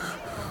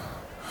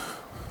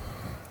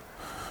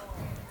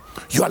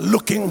 You are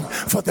looking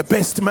for the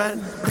best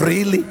man?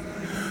 Really?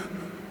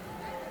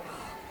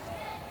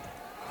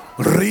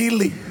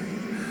 Really?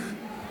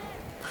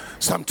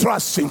 Some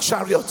trust in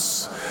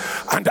chariots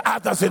and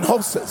others in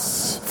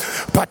horses.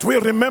 But we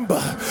remember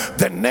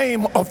the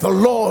name of the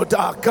Lord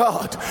our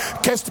God.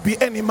 Cursed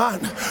be any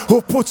man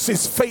who puts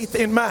his faith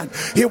in man.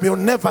 He will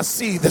never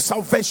see the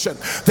salvation,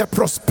 the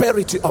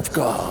prosperity of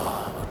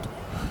God.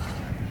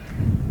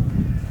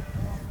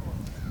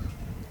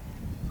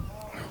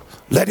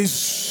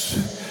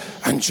 Ladies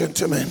and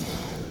gentlemen,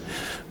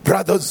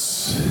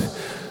 brothers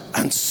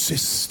and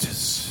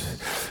sisters,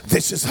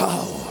 this is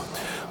how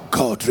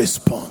God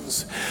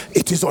responds.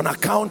 It is on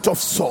account of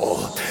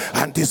Saul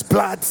and his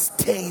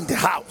blood-stained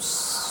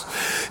house.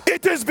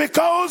 It is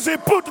because he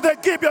put the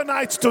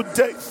Gibeonites to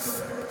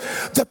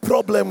death. The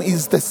problem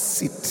is the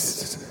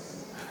seat.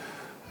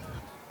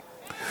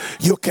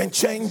 You can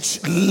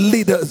change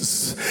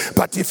leaders,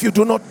 but if you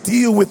do not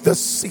deal with the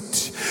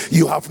seat,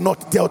 you have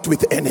not dealt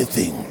with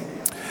anything.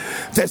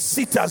 The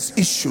seat has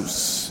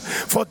issues.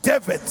 For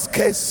David's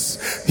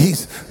case,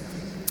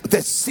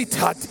 the seat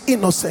had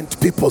innocent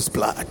people's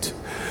blood.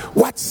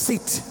 What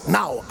seat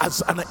now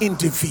as an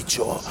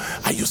individual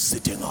are you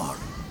sitting on?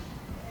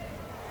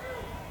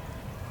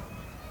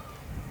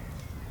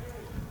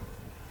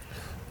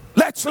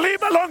 Let's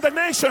leave alone the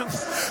nation.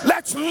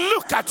 Let's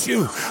look at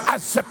you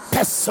as a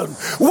person.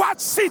 What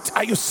seat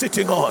are you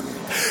sitting on?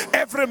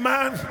 Every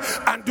man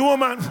and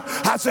woman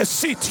has a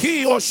seat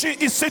he or she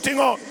is sitting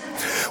on.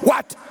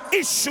 What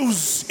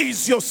issues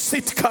is your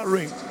seat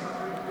carrying?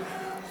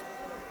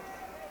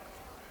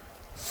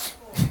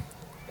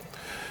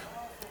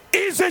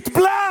 Is it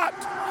blood?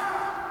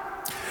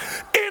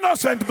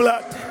 Innocent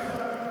blood?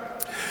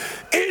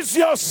 Is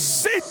your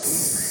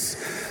seat,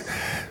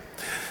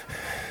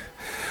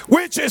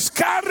 which is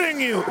carrying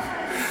you,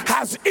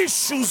 has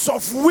issues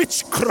of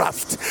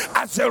witchcraft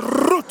as a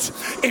root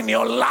in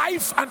your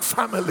life and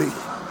family?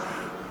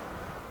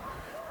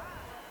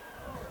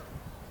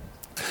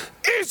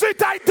 Is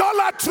it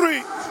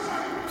idolatry?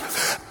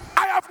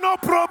 I have no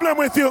problem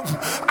with you.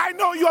 I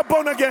know you are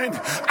born again.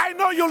 I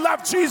know you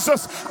love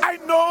Jesus. I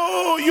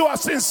know you are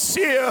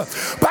sincere.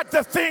 But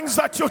the things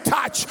that you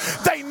touch,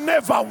 they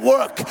never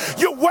work.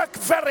 You work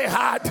very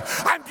hard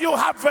and you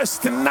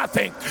harvest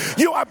nothing.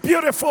 You are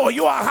beautiful,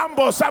 you are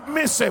humble,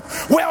 submissive,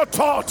 well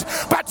taught,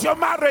 but your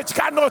marriage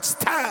cannot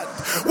stand.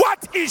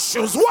 What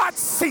issues, what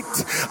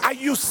seat are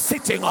you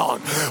sitting on?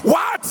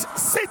 What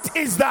seat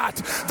is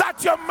that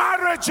your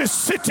marriage is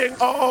sitting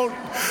on?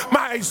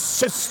 My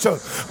sister,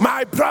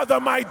 my brother,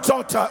 my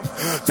daughter,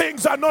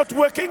 things are not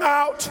working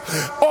out.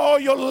 All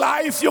your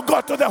life you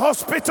go to the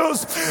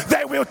hospitals,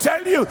 they will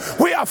tell you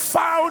we have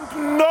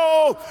found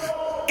no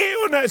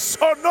illness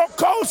or no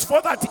cause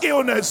for that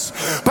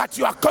illness, but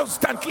you are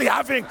constantly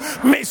having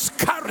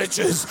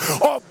miscarriages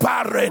or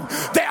barren.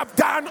 They have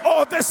done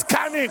all the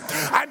scanning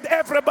and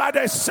everybody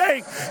is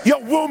saying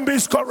your womb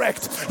is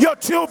correct, your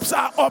tubes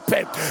are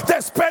open,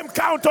 the sperm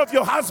count of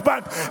your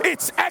husband,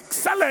 it's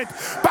excellent,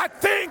 but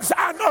things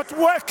are not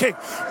working.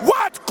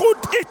 What could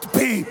it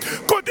be?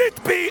 Could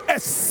it be a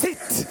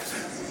seat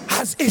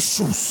has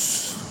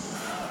issues?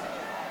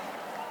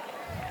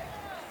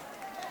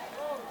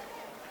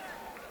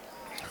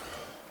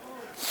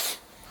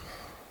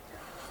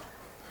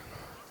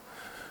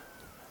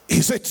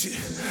 Is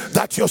it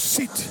that your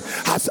seat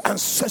has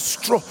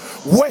ancestral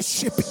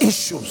worship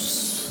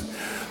issues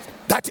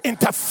that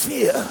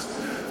interfere?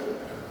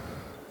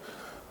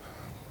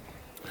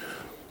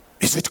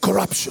 Is it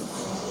corruption?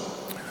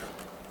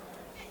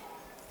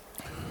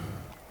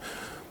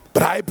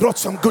 But I brought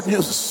some good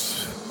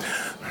news.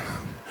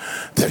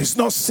 There is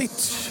no seat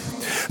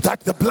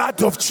that the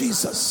blood of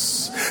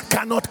Jesus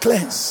cannot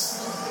cleanse.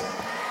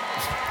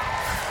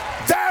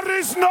 There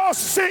is no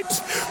seat,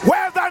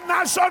 whether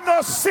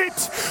national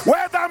seat,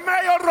 whether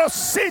mayoral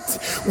seat,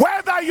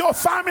 whether your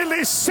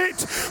family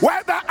seat,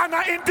 whether an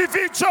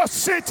individual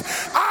seat.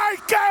 I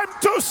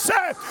came to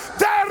say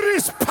there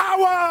is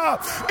power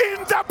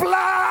in the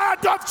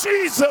blood of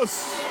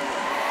Jesus.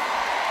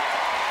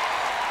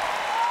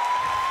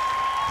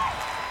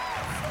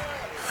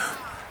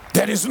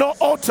 There is no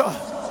altar,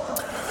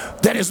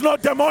 there is no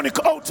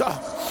demonic altar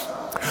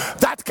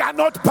that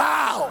cannot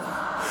bow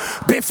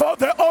before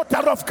the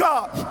altar of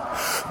God.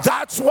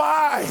 That's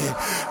why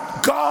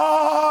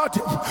God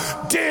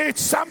did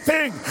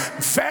something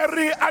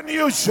very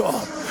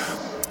unusual.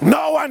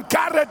 No one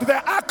carried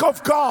the ark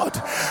of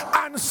God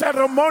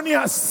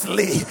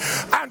unceremoniously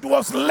and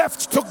was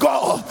left to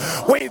go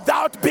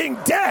without being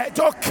dead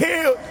or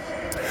killed.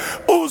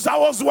 Uzzah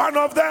was one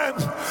of them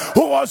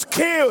who was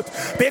killed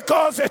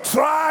because he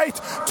tried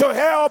to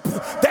help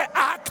the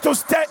ark to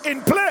stay in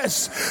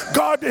place.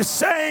 God is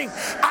saying,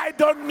 I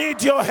don't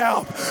need your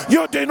help.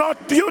 You do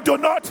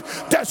not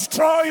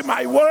destroy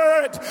my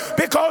word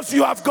because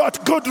you have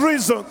got good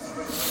reason.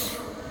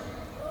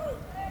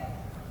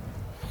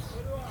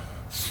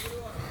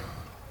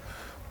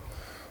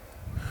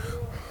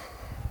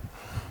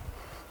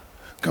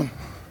 Come,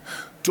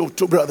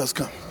 two brothers,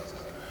 come.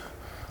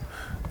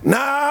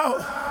 Now,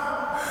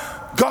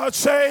 God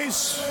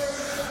says,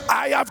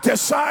 I have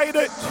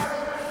decided.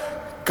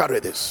 Carry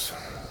this.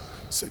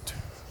 Sit.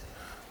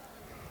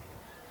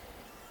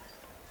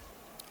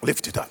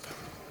 Lift it up.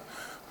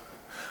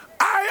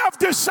 I have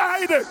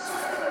decided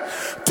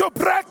to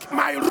break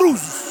my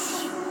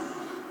rules.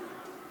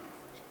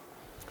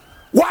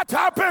 What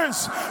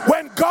happens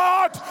when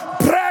God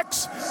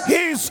breaks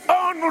his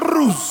own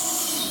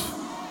rules?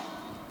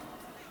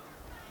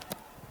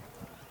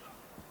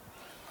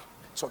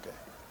 It's okay.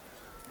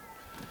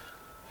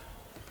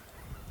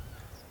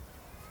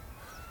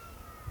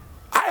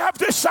 I have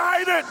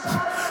decided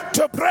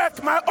to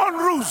break my own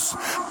rules.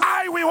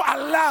 I will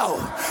allow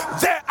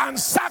the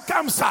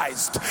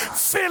uncircumcised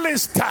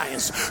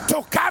Philistines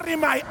to carry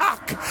my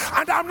ark,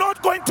 and I'm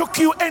not going to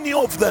kill any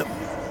of them.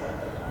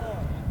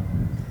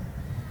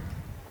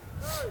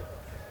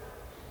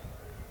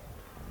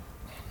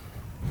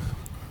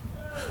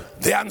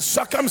 The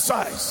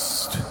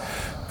uncircumcised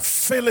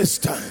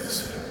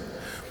Philistines,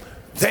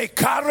 they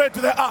carried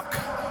the ark.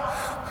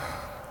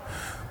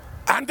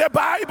 And the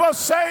Bible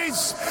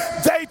says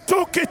they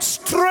took it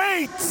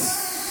straight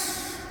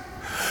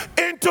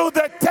into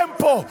the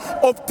temple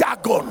of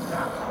Dagon.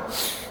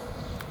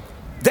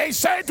 They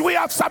said, we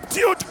have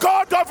subdued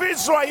God of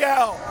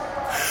Israel.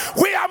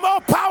 We are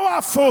more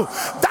powerful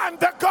than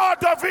the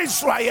God of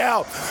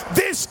Israel.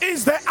 This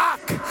is the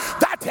ark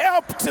that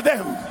helped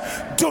them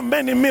do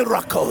many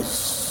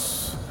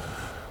miracles.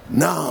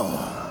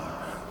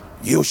 Now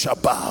you shall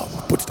bow.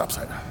 Put it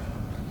upside down.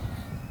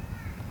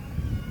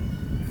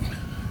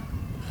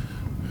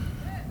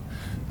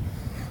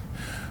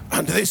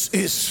 And this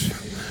is,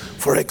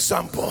 for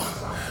example,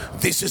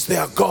 this is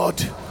their god,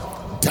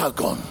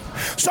 Dagon.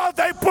 So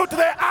they put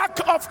the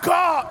ark of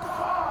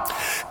God.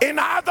 In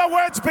other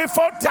words,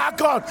 before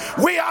Dagon,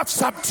 we have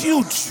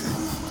subdued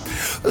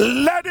you.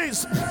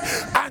 Ladies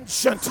and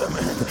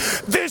gentlemen,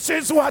 this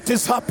is what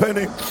is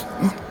happening.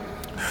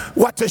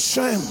 What a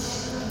shame.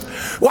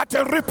 What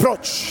a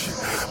reproach.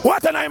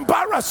 What an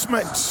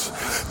embarrassment.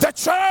 The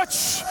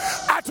church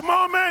at the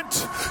moment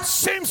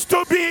seems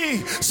to be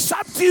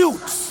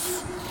subdued.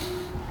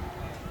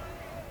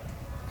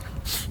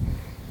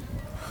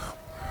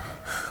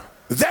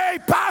 They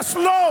pass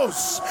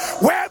laws,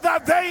 whether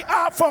they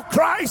are for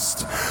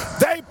Christ,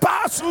 they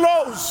pass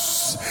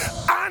laws,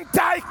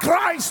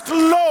 anti-Christ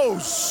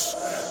laws.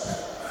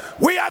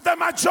 We are the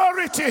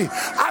majority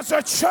as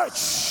a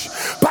church,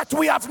 but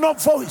we have no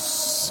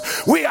voice.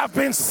 We have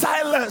been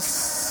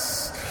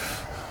silenced.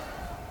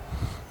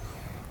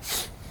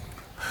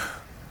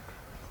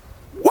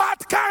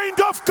 What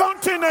kind of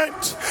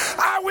continent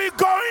are we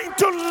going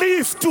to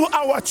leave to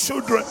our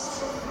children?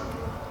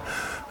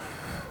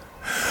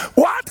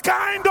 What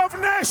kind of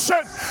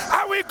nation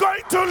are we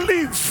going to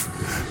leave?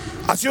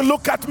 As you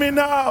look at me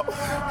now,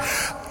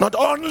 not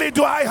only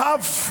do I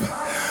have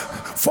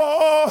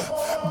 4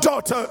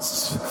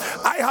 daughters,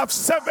 I have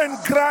 7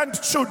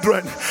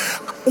 grandchildren.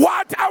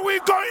 What are we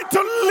going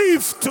to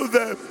leave to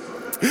them?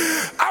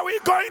 Are we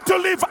going to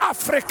leave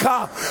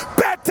Africa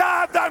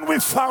better than we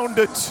found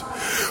it?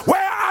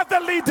 Where are the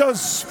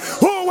leaders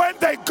who, when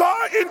they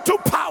go into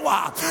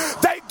power,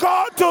 they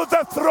go to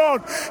the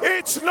throne?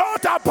 It's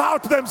not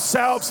about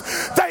themselves.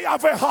 They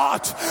have a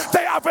heart,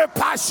 they have a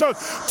passion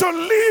to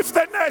leave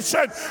the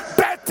nation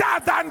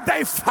better than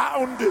they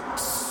found it.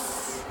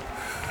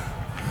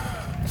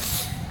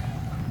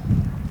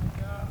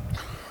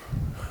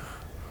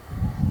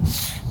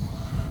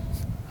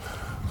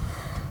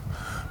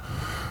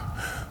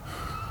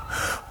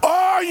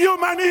 All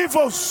human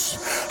evils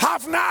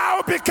have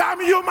now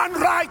become human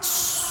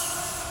rights.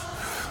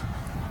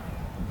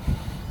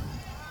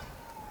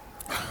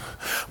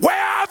 Where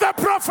are the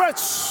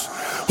prophets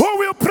who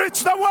will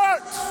preach the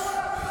word?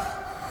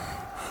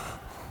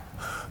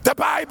 The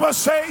Bible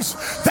says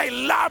they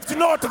loved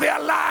not their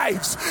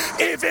lives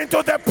even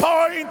to the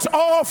point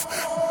of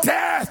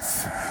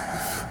death.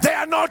 They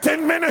are not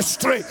in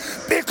ministry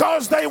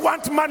because they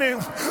want money,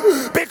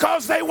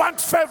 because they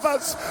want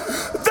favors.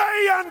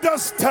 They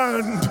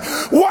understand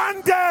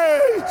one day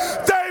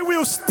they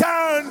will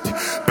stand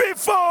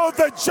before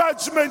the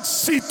judgment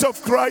seat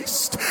of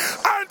Christ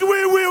and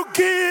we will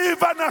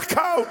give an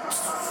account.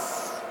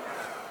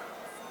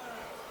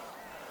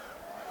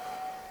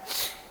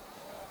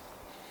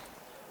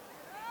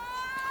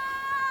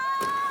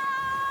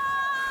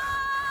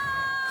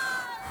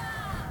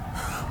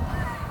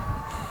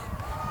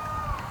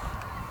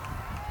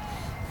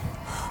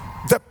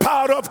 The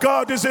power of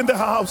God is in the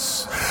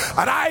house.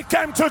 And I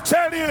came to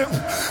tell you,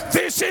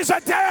 this is a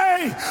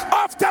day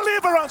of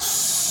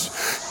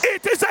deliverance.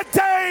 It is a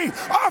day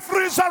of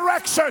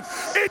resurrection.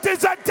 It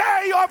is a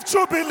day of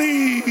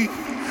jubilee.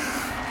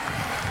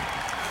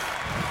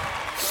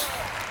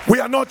 We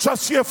are not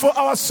just here for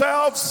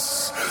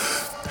ourselves.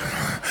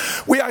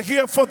 We are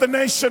here for the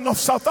nation of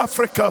South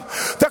Africa,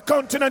 the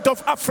continent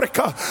of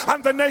Africa,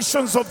 and the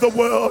nations of the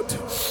world.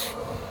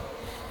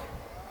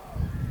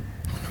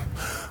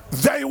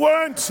 They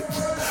were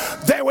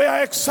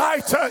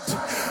excited.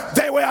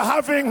 They were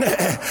having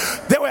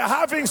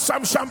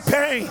some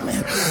champagne.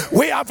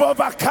 We have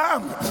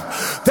overcome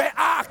the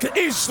ark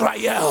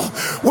Israel.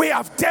 We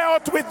have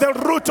dealt with the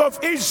root of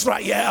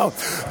Israel.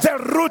 The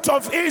root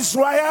of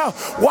Israel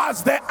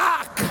was the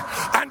ark,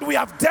 and we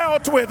have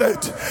dealt with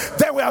it.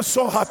 They were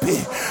so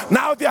happy.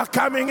 Now they are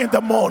coming in the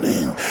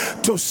morning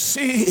to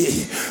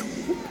see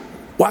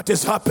what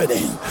is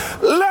happening.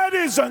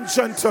 Ladies and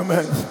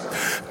gentlemen,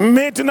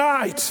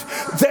 midnight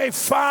they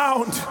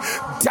found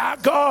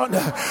Dagon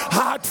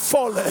had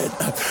fallen.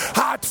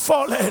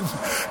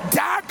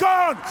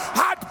 Dagon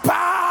had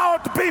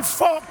bowed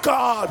before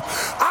God.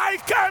 I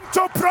came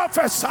to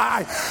prophesy,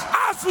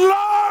 as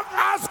long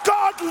as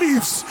God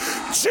lives,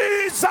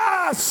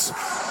 Jesus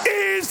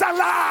is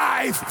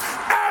alive.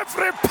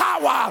 Every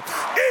power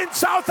in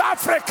South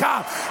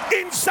Africa,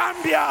 in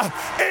Zambia,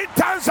 in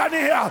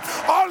Tanzania,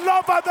 all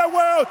over the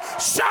world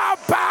shall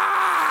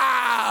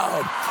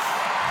bow.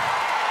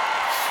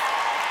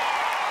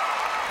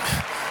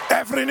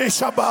 Every knee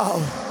shall bow.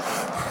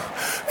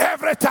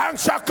 Every tongue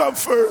shall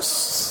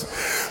confess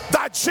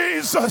that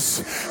Jesus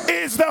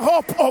is the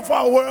hope of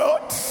our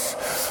world.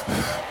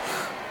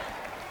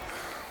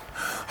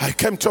 I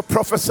came to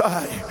prophesy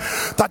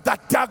that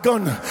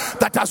Dagon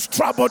that has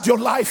troubled your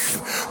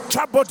life,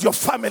 troubled your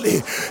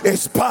family,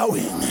 is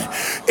bowing.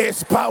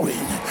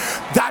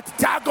 That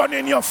Dagon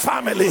in your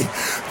family,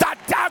 that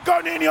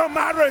Dagon in your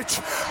marriage,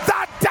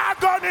 that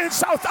Dagon in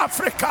South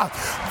Africa,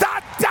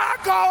 that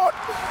Dagon.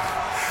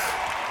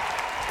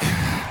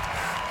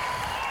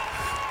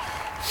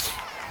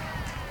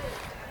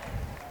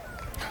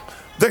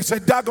 They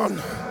said,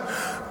 Dagon,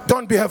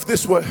 don't behave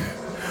this way.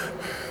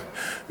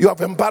 You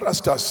have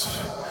embarrassed us.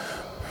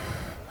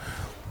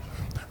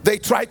 They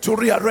tried to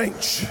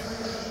rearrange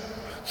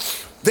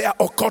their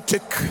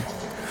occultic,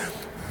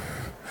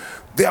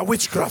 their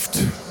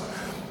witchcraft,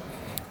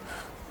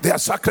 their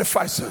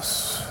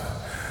sacrifices.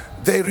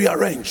 They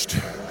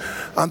rearranged.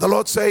 And the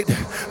Lord said,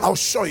 I'll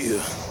show you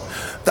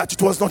that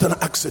it was not an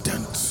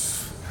accident.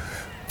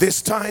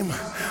 This time,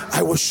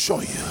 I will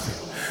show you.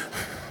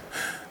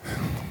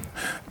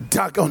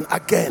 Dagon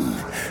again,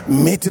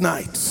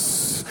 midnight,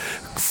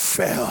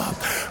 fell.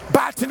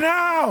 But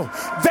now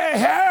the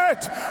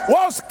head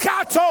was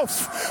cut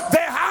off, the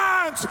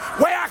hands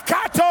were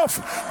cut off.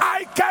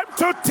 I came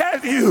to tell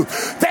you,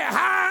 the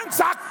hands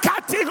are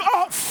cutting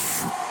off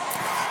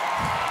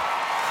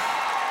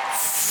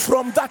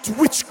from that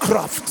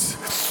witchcraft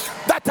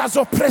that has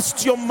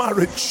oppressed your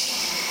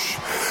marriage,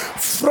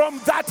 from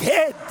that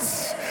head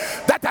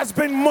that has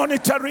been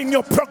monitoring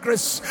your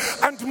progress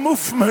and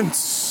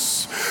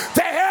movements.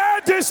 The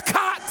head is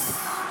cut.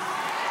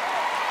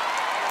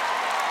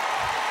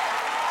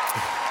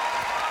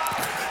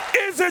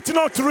 Is it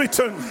not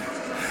written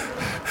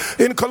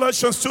in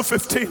Colossians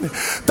 2:15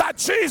 that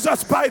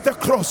Jesus by the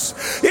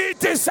cross, he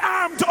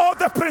disarmed all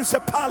the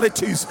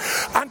principalities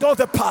and all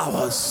the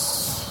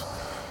powers?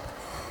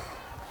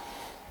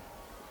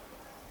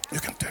 You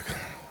can take it.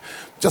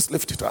 Just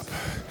lift it up.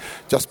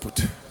 Just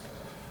put.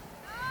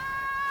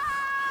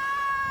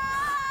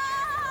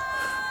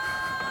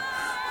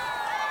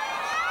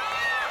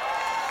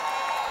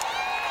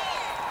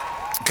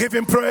 Give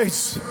him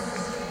praise.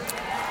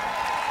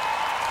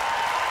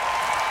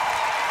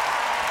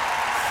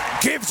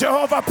 Give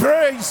Jehovah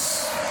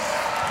praise.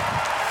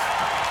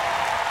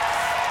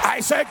 I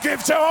say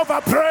give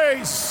Jehovah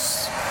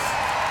praise.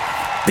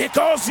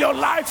 Because your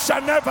life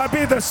shall never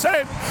be the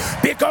same.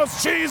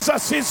 Because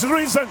Jesus is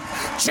risen.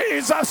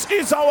 Jesus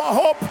is our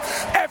hope.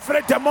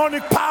 Every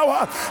demonic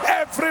power,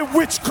 every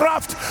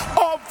witchcraft,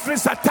 every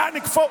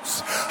satanic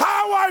force.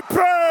 How I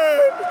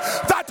pray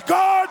that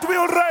God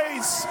will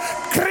raise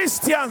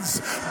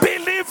Christians,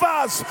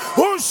 believers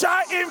who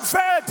shall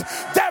invade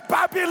the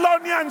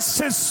Babylonian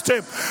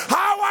system.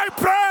 How I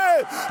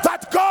pray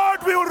that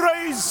God will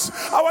raise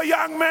our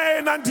young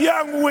men and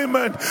young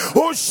women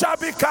who shall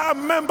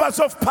become members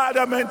of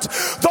parliament,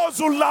 those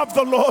who love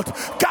the Lord,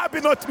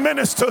 cabinet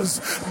ministers,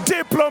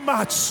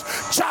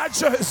 diplomats,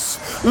 judges,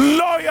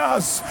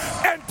 lawyers,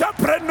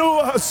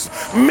 entrepreneurs,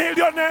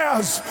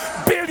 millionaires,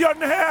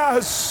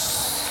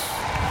 billionaires.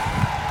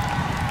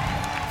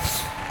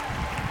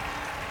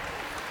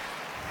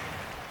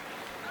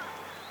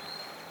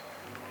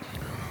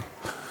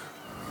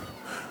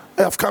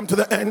 I have come to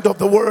the end of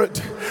the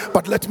word,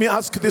 but let me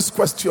ask these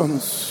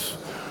questions.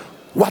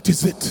 What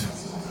is it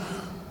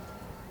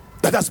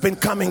that has been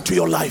coming to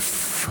your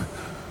life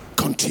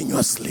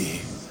continuously,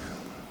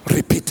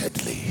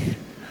 repeatedly?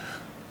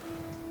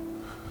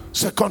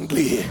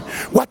 Secondly,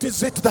 what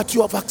is it that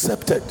you have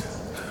accepted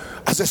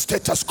as a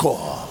status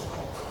quo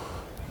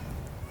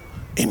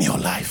in your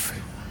life?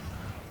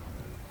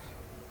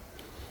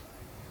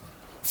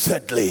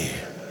 Thirdly,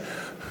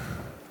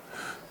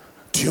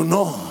 do you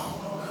know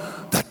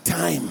that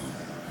time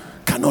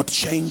cannot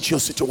change your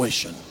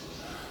situation?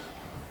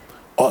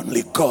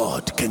 Only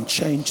God can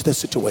change the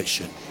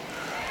situation.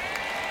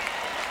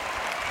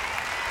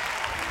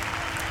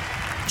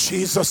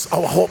 Jesus,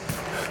 our hope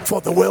for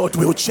the world,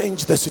 will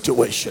change the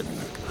situation.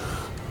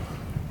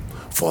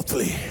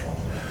 Fourthly,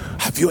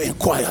 have you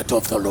inquired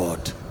of the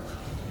Lord?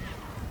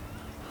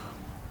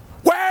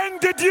 When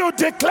did you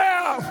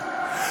declare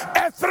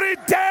a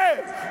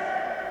 3-day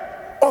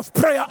of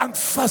prayer and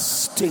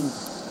fasting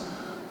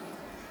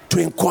to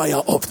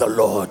inquire of the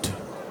Lord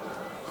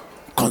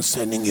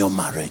concerning your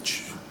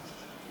marriage,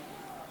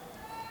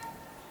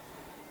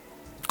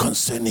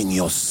 concerning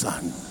your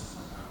son,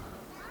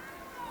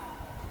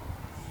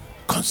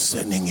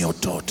 concerning your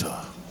daughter?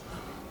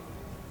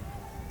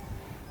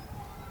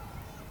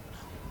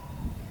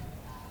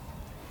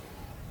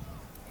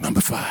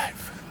 Number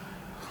 5,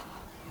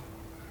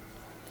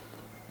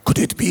 could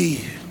it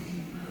be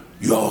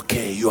you are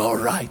okay, you are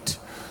right,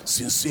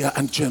 sincere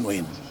and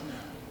genuine,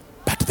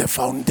 but the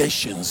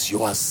foundations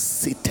you are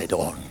seated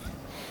on,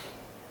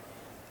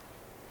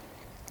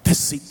 the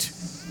seat,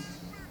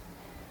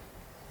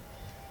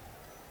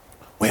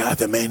 where are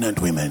the men and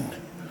women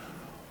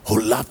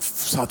who love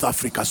South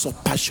Africa so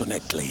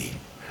passionately,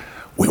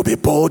 will be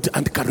bold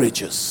and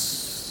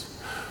courageous?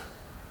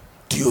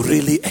 Do you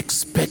really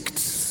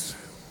expect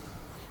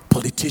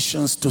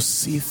politicians to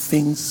see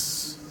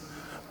things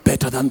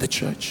better than the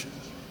church?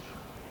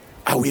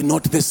 Are we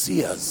not the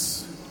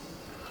seers?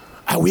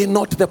 Are we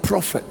not the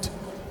prophet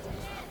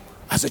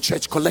as a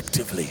church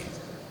collectively?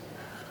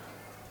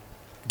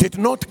 Did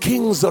not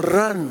kings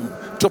run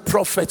to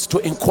prophets to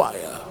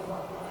inquire?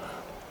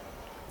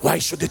 Why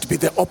should it be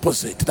the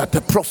opposite, that the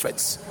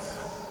prophets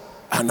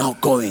are now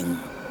going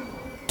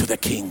to the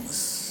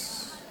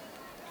kings?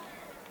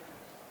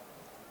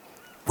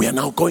 We are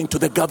now going to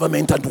the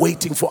government and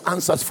waiting for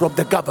answers from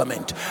the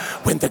government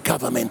when the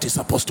government is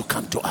supposed to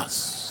come to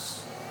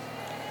us.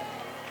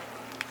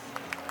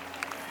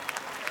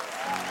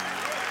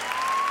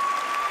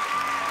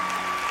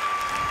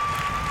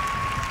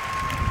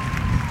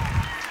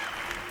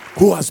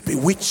 Who has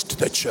bewitched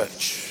the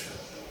church?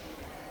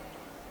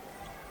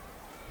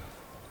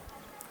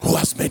 Who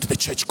has made the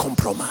church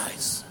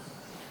compromise?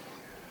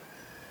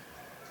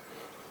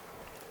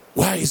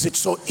 Why is it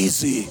so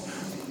easy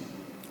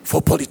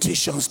for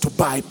politicians to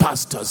buy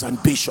pastors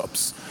and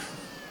bishops?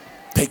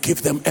 They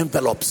give them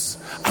envelopes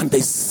and they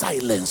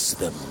silence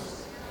them.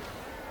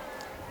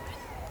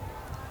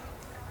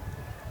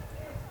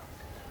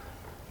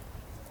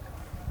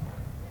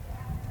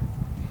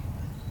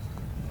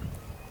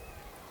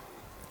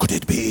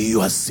 Maybe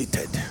you are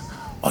seated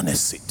on a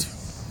seat.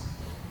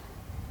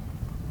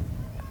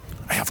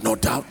 I have no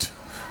doubt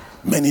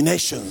many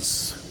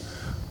nations,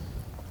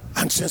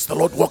 and since the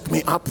Lord woke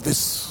me up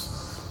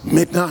this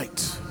midnight,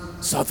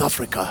 South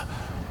Africa,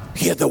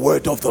 hear the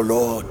word of the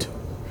Lord.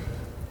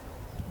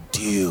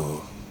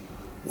 Deal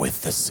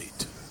with the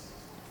seed.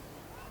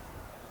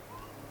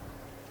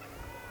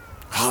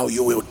 How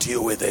you will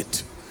deal with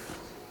it,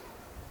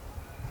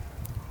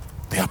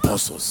 the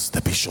apostles,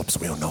 the bishops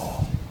will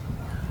know.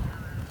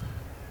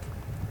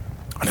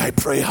 And I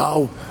pray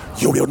how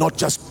you will not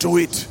just do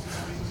it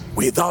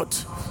without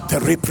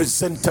the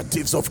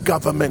representatives of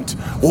government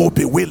who will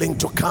be willing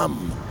to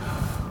come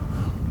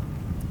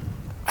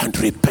and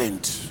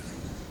repent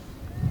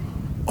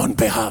on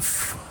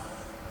behalf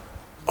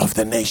of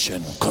the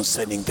nation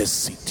concerning this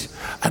seat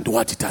and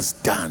what it has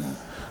done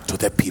to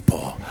the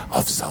people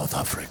of South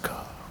Africa.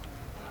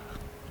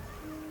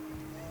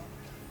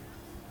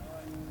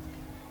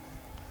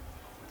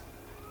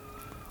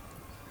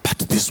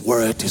 But this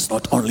word is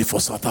not only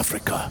for South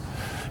Africa,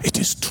 it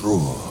is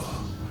true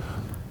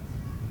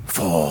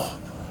for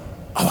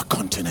our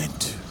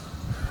continent,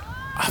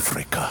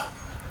 Africa,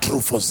 true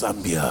for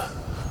Zambia,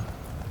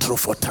 true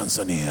for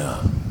Tanzania,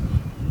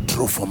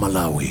 true for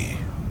Malawi.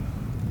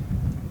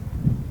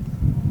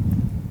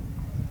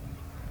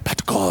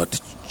 But God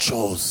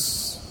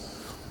chose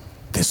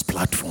this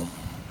platform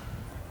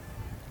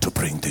to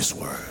bring this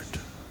word.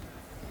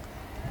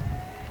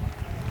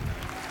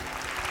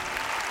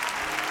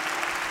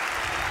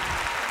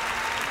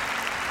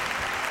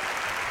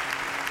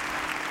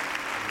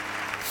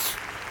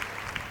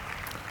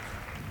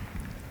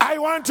 I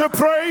want to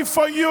pray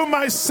for you,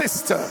 my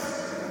sister.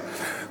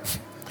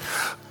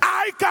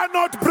 I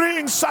cannot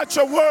bring such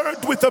a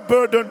word with a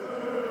burden.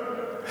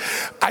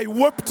 I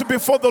wept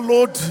before the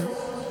Lord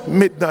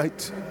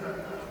midnight.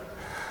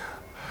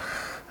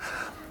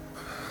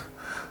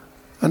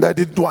 And I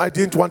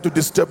didn't want to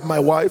disturb my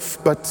wife,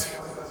 but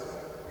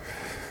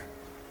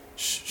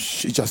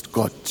she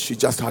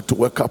just had to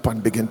wake up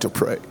and begin to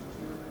pray.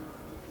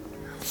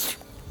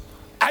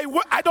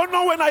 I don't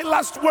know when I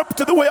last wept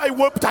the way I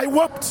wept. I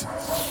wept.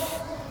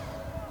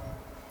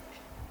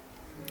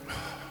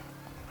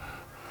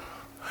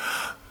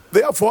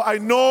 Therefore, I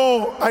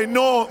know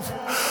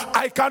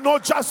I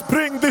cannot just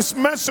bring this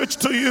message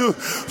to you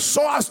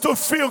so as to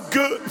feel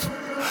good.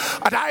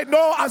 And I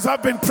know as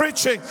I've been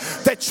preaching,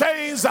 the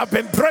chains have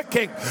been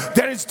breaking.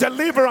 There is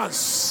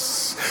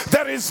deliverance.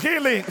 There is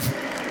healing.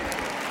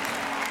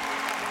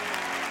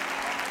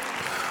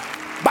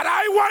 But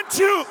I want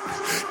you,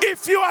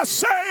 if you are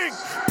saying,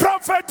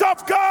 prophet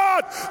of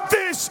God,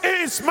 this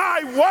is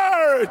my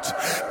word.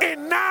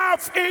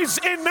 Enough is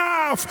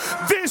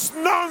enough. This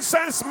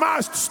nonsense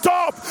must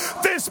stop.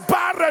 This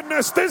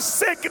barrenness, this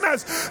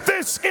sickness,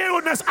 this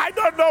illness, I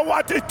don't know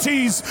what it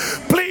is.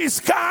 Please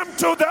come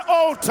to the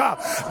altar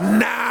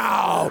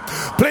now.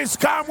 Please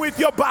come with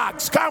your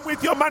bags, come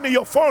with your money,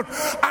 your phone,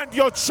 and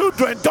your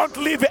children. Don't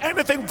leave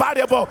anything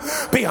valuable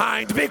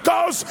behind,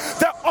 because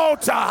the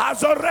altar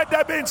has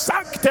already been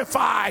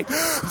sanctified.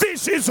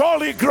 This is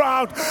holy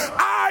ground.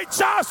 I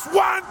just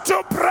want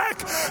to break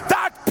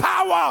that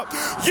power.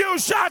 You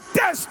shall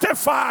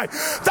testify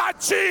that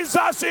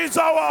Jesus is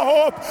our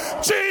hope.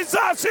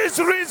 Jesus is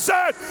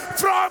risen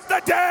from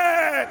the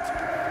dead.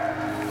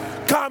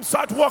 Come,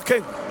 start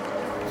walking.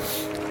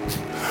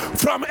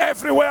 From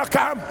everywhere,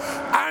 come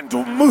and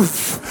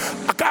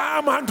move.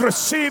 Come and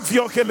receive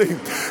your healing.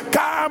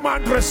 Come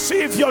and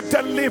receive your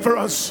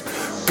deliverance.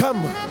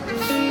 Come.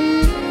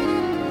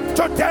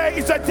 Today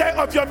is a day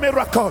of your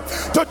miracle.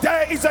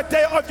 Today is a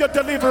day of your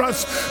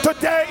deliverance.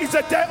 Today is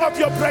a day of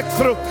your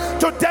breakthrough.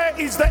 Today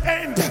is the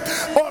end.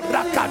 Oh,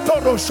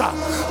 Rakatorosha,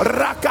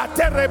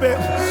 Rakaterebe,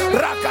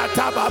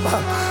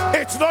 Rakatababa.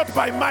 It's not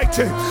by might,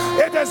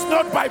 it is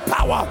not by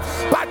power,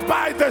 but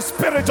by the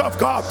Spirit of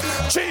God.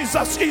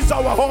 Jesus is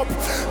our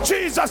hope.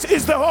 Jesus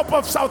is the hope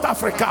of South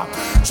Africa.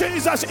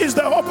 Jesus is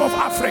the hope of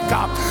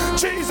Africa.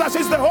 Jesus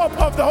is the hope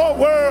of the whole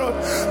world.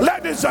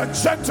 Ladies and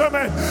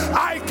gentlemen,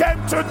 I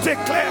came to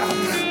declare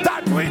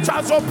that which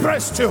has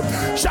oppressed you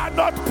shall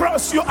not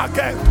oppress you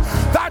again.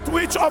 That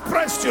which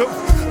oppressed you,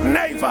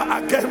 never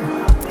again.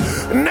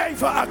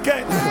 Never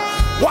again.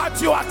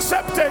 What you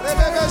accepted,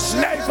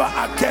 never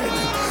again.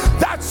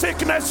 That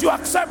sickness you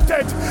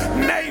accepted,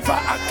 never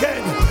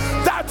again.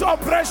 That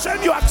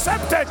oppression you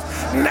accepted,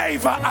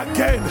 never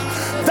again.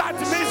 That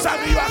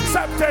misery you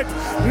accepted,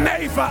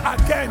 never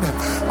again.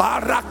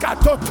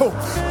 Arakatoto.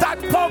 That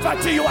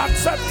poverty you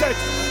accepted,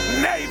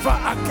 never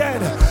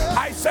again.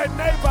 I said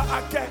never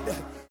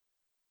again.